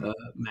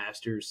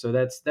masters. So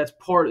that's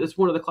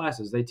one of the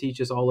classes. They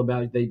teach us all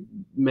about. They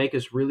make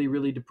us really,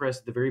 really depressed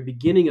at the very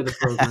beginning of the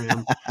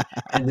program,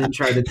 and then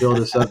try to build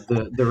us up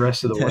the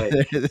rest of the way.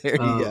 There you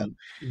go.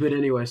 But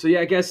anyway, so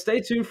yeah, guys,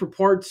 stay tuned for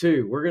part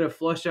 2. We're gonna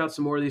flush out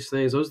some more of these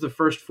things. Those are the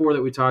first 4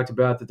 that we talked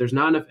about. That there's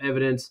not enough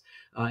evidence.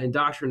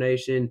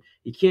 Indoctrination,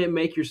 you can't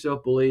make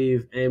yourself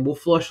believe, and we'll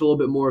flush a little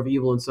bit more of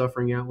evil and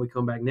suffering out when we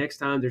come back next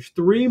time. There's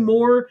 3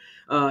 more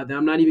that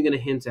I'm not even going to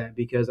hint at,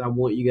 because I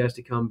want you guys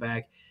to come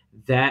back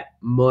that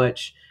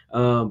much,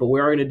 but we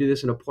are going to do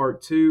this in a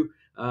part 2.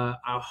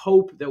 I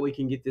hope that we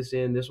can get this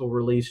in. This will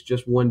release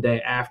just one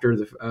day after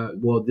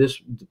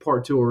this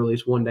part 2 will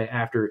release one day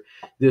after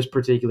this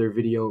particular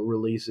video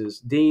releases.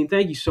 Dean,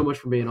 thank you so much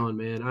for being on,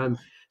 man. I'm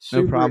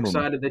super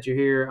excited that you're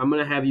here. I'm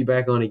going to have you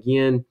back on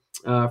again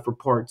for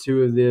part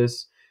 2 of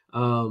this.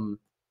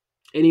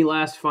 Any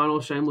last final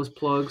shameless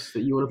plugs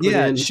that you want to put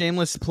in? Yeah,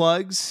 shameless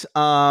plugs.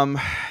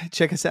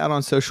 Check us out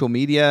on social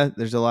media.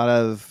 There's a lot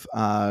of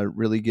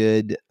really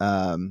good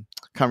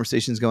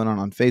conversations going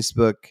on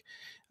Facebook.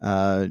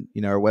 Our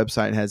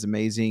website has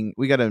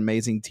we got an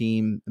amazing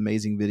team,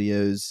 amazing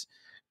videos,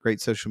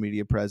 great social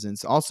media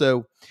presence.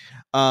 Also,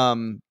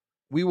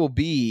 we will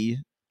be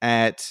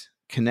at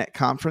Connect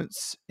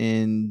Conference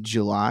in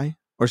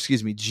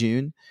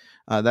June.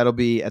 That'll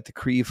be at the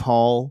Creve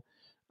Hall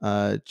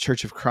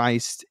Church of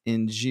Christ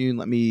in June.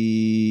 Let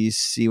me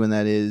see when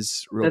that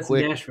is quick. That's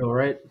Nashville,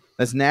 right?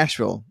 That's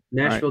Nashville.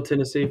 Nashville, right.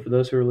 Tennessee, for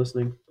those who are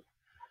listening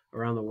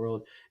around the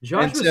world.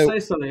 Josh would say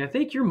something. I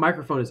think your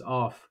microphone is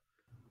off.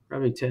 We're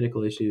having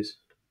technical issues.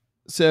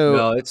 So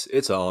no,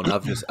 it's on.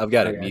 I've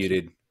got it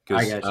muted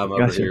because I'm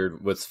over here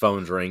with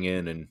phones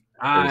ringing and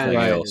everything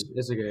else.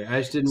 It's okay.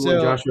 I just didn't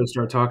want Joshua to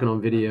start talking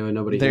on video and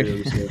nobody hear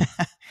him. So.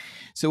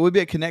 So we'll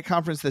be at Connect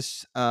Conference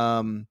this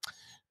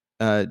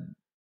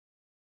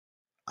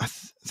I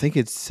think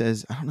it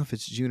says, I don't know if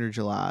it's June or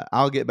July.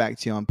 I'll get back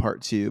to you on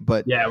part 2,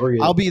 but yeah, we're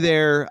good. I'll be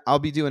there. I'll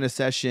be doing a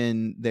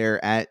session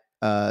there at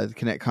the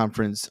Connect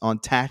Conference on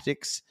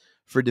tactics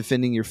for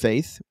defending your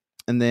faith.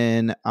 And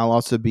then I'll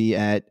also be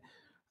at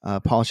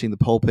Polishing the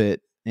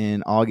Pulpit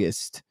in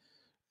August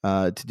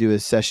to do a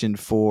session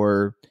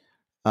for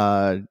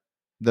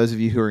those of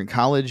you who are in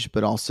college,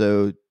 but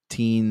also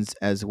teens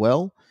as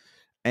well.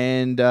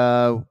 And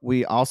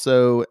we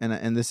also,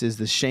 and this is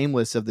the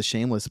shameless of the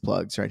shameless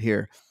plugs right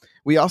here.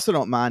 We also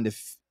don't mind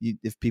if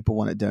people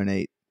want to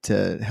donate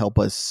to help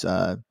us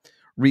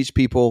reach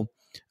people,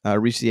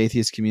 reach the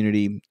atheist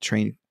community,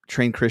 train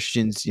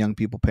Christians, young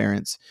people,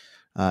 parents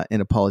in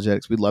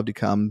apologetics. We'd love to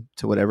come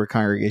to whatever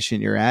congregation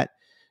you're at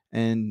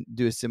and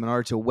do a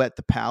seminar to whet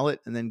the palate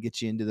and then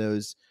get you into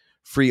those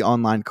free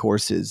online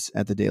courses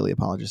at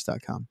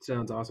thedailyapologist.com.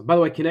 Sounds awesome. By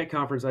the way, Connect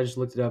Conference, I just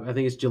looked it up. I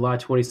think it's July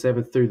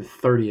 27th through the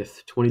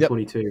 30th,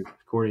 2022,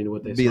 according to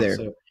what they said. Be there.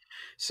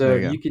 So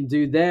you can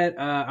do that.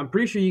 I'm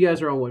pretty sure you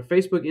guys are on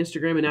Facebook,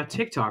 Instagram, and now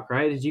TikTok,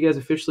 right? Did you guys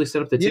officially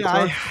set up the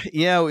TikTok?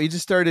 Yeah, we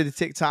just started a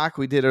TikTok.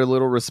 We did a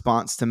little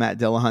response to Matt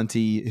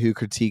Dillahunty, who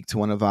critiqued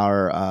one of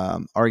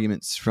our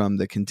arguments from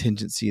the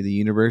contingency of the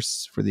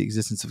universe for the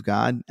existence of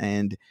God.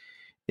 And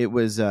it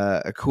was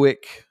a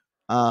quick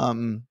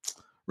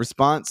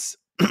response.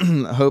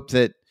 I hope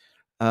that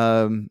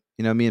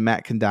me and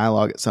Matt can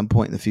dialogue at some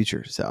point in the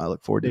future. So I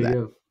look forward to that.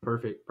 Go.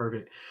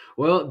 Perfect.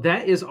 Well,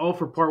 that is all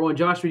for part 1.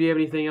 Josh, do you have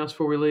anything else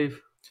before we leave?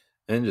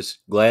 And just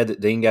glad that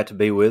Dean got to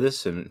be with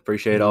us and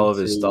appreciate all of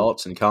his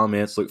thoughts and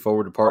comments. Look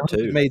forward to part 2.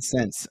 It made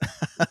sense.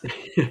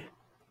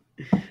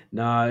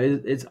 Nah,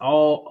 it's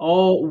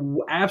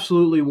all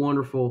absolutely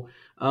wonderful.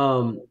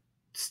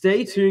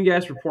 Stay tuned,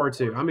 guys, for part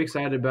 2. I'm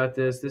excited about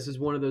this. This is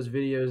one of those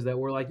videos that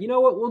we're like, you know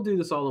what? We'll do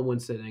this all in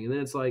one sitting. And then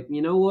it's like,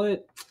 you know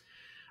what?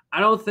 I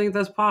don't think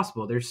that's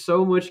possible. There's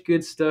so much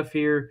good stuff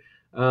here.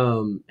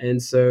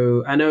 And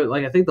so I know,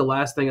 I think the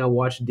last thing I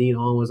watched Dean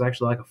on was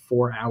actually like a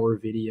 4-hour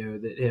video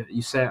that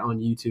you sat on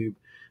YouTube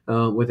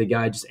with a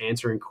guy just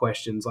answering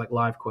questions, like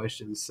live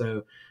questions.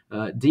 So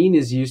Dean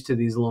is used to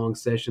these long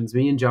sessions.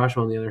 Me and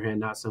Joshua, on the other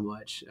hand, not so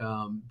much.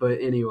 But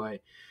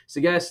anyway,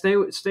 so guys,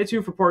 stay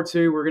tuned for part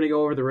 2. We're going to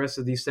go over the rest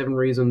of these 7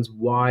 reasons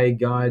why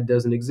God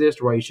doesn't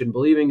exist, why you shouldn't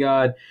believe in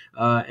God,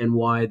 and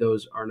why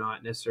those are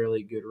not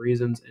necessarily good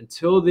reasons.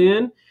 Until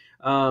then,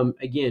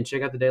 Again,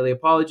 check out the Daily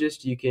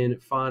Apologist. You can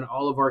find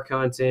all of our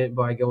content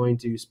by going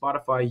to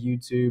Spotify,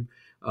 YouTube,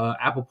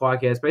 Apple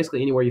Podcasts,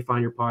 basically anywhere you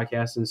find your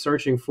podcast, and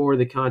searching for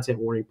the Content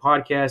Warning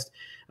Podcast.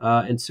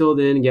 Until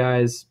then,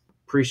 guys,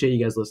 appreciate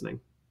you guys listening.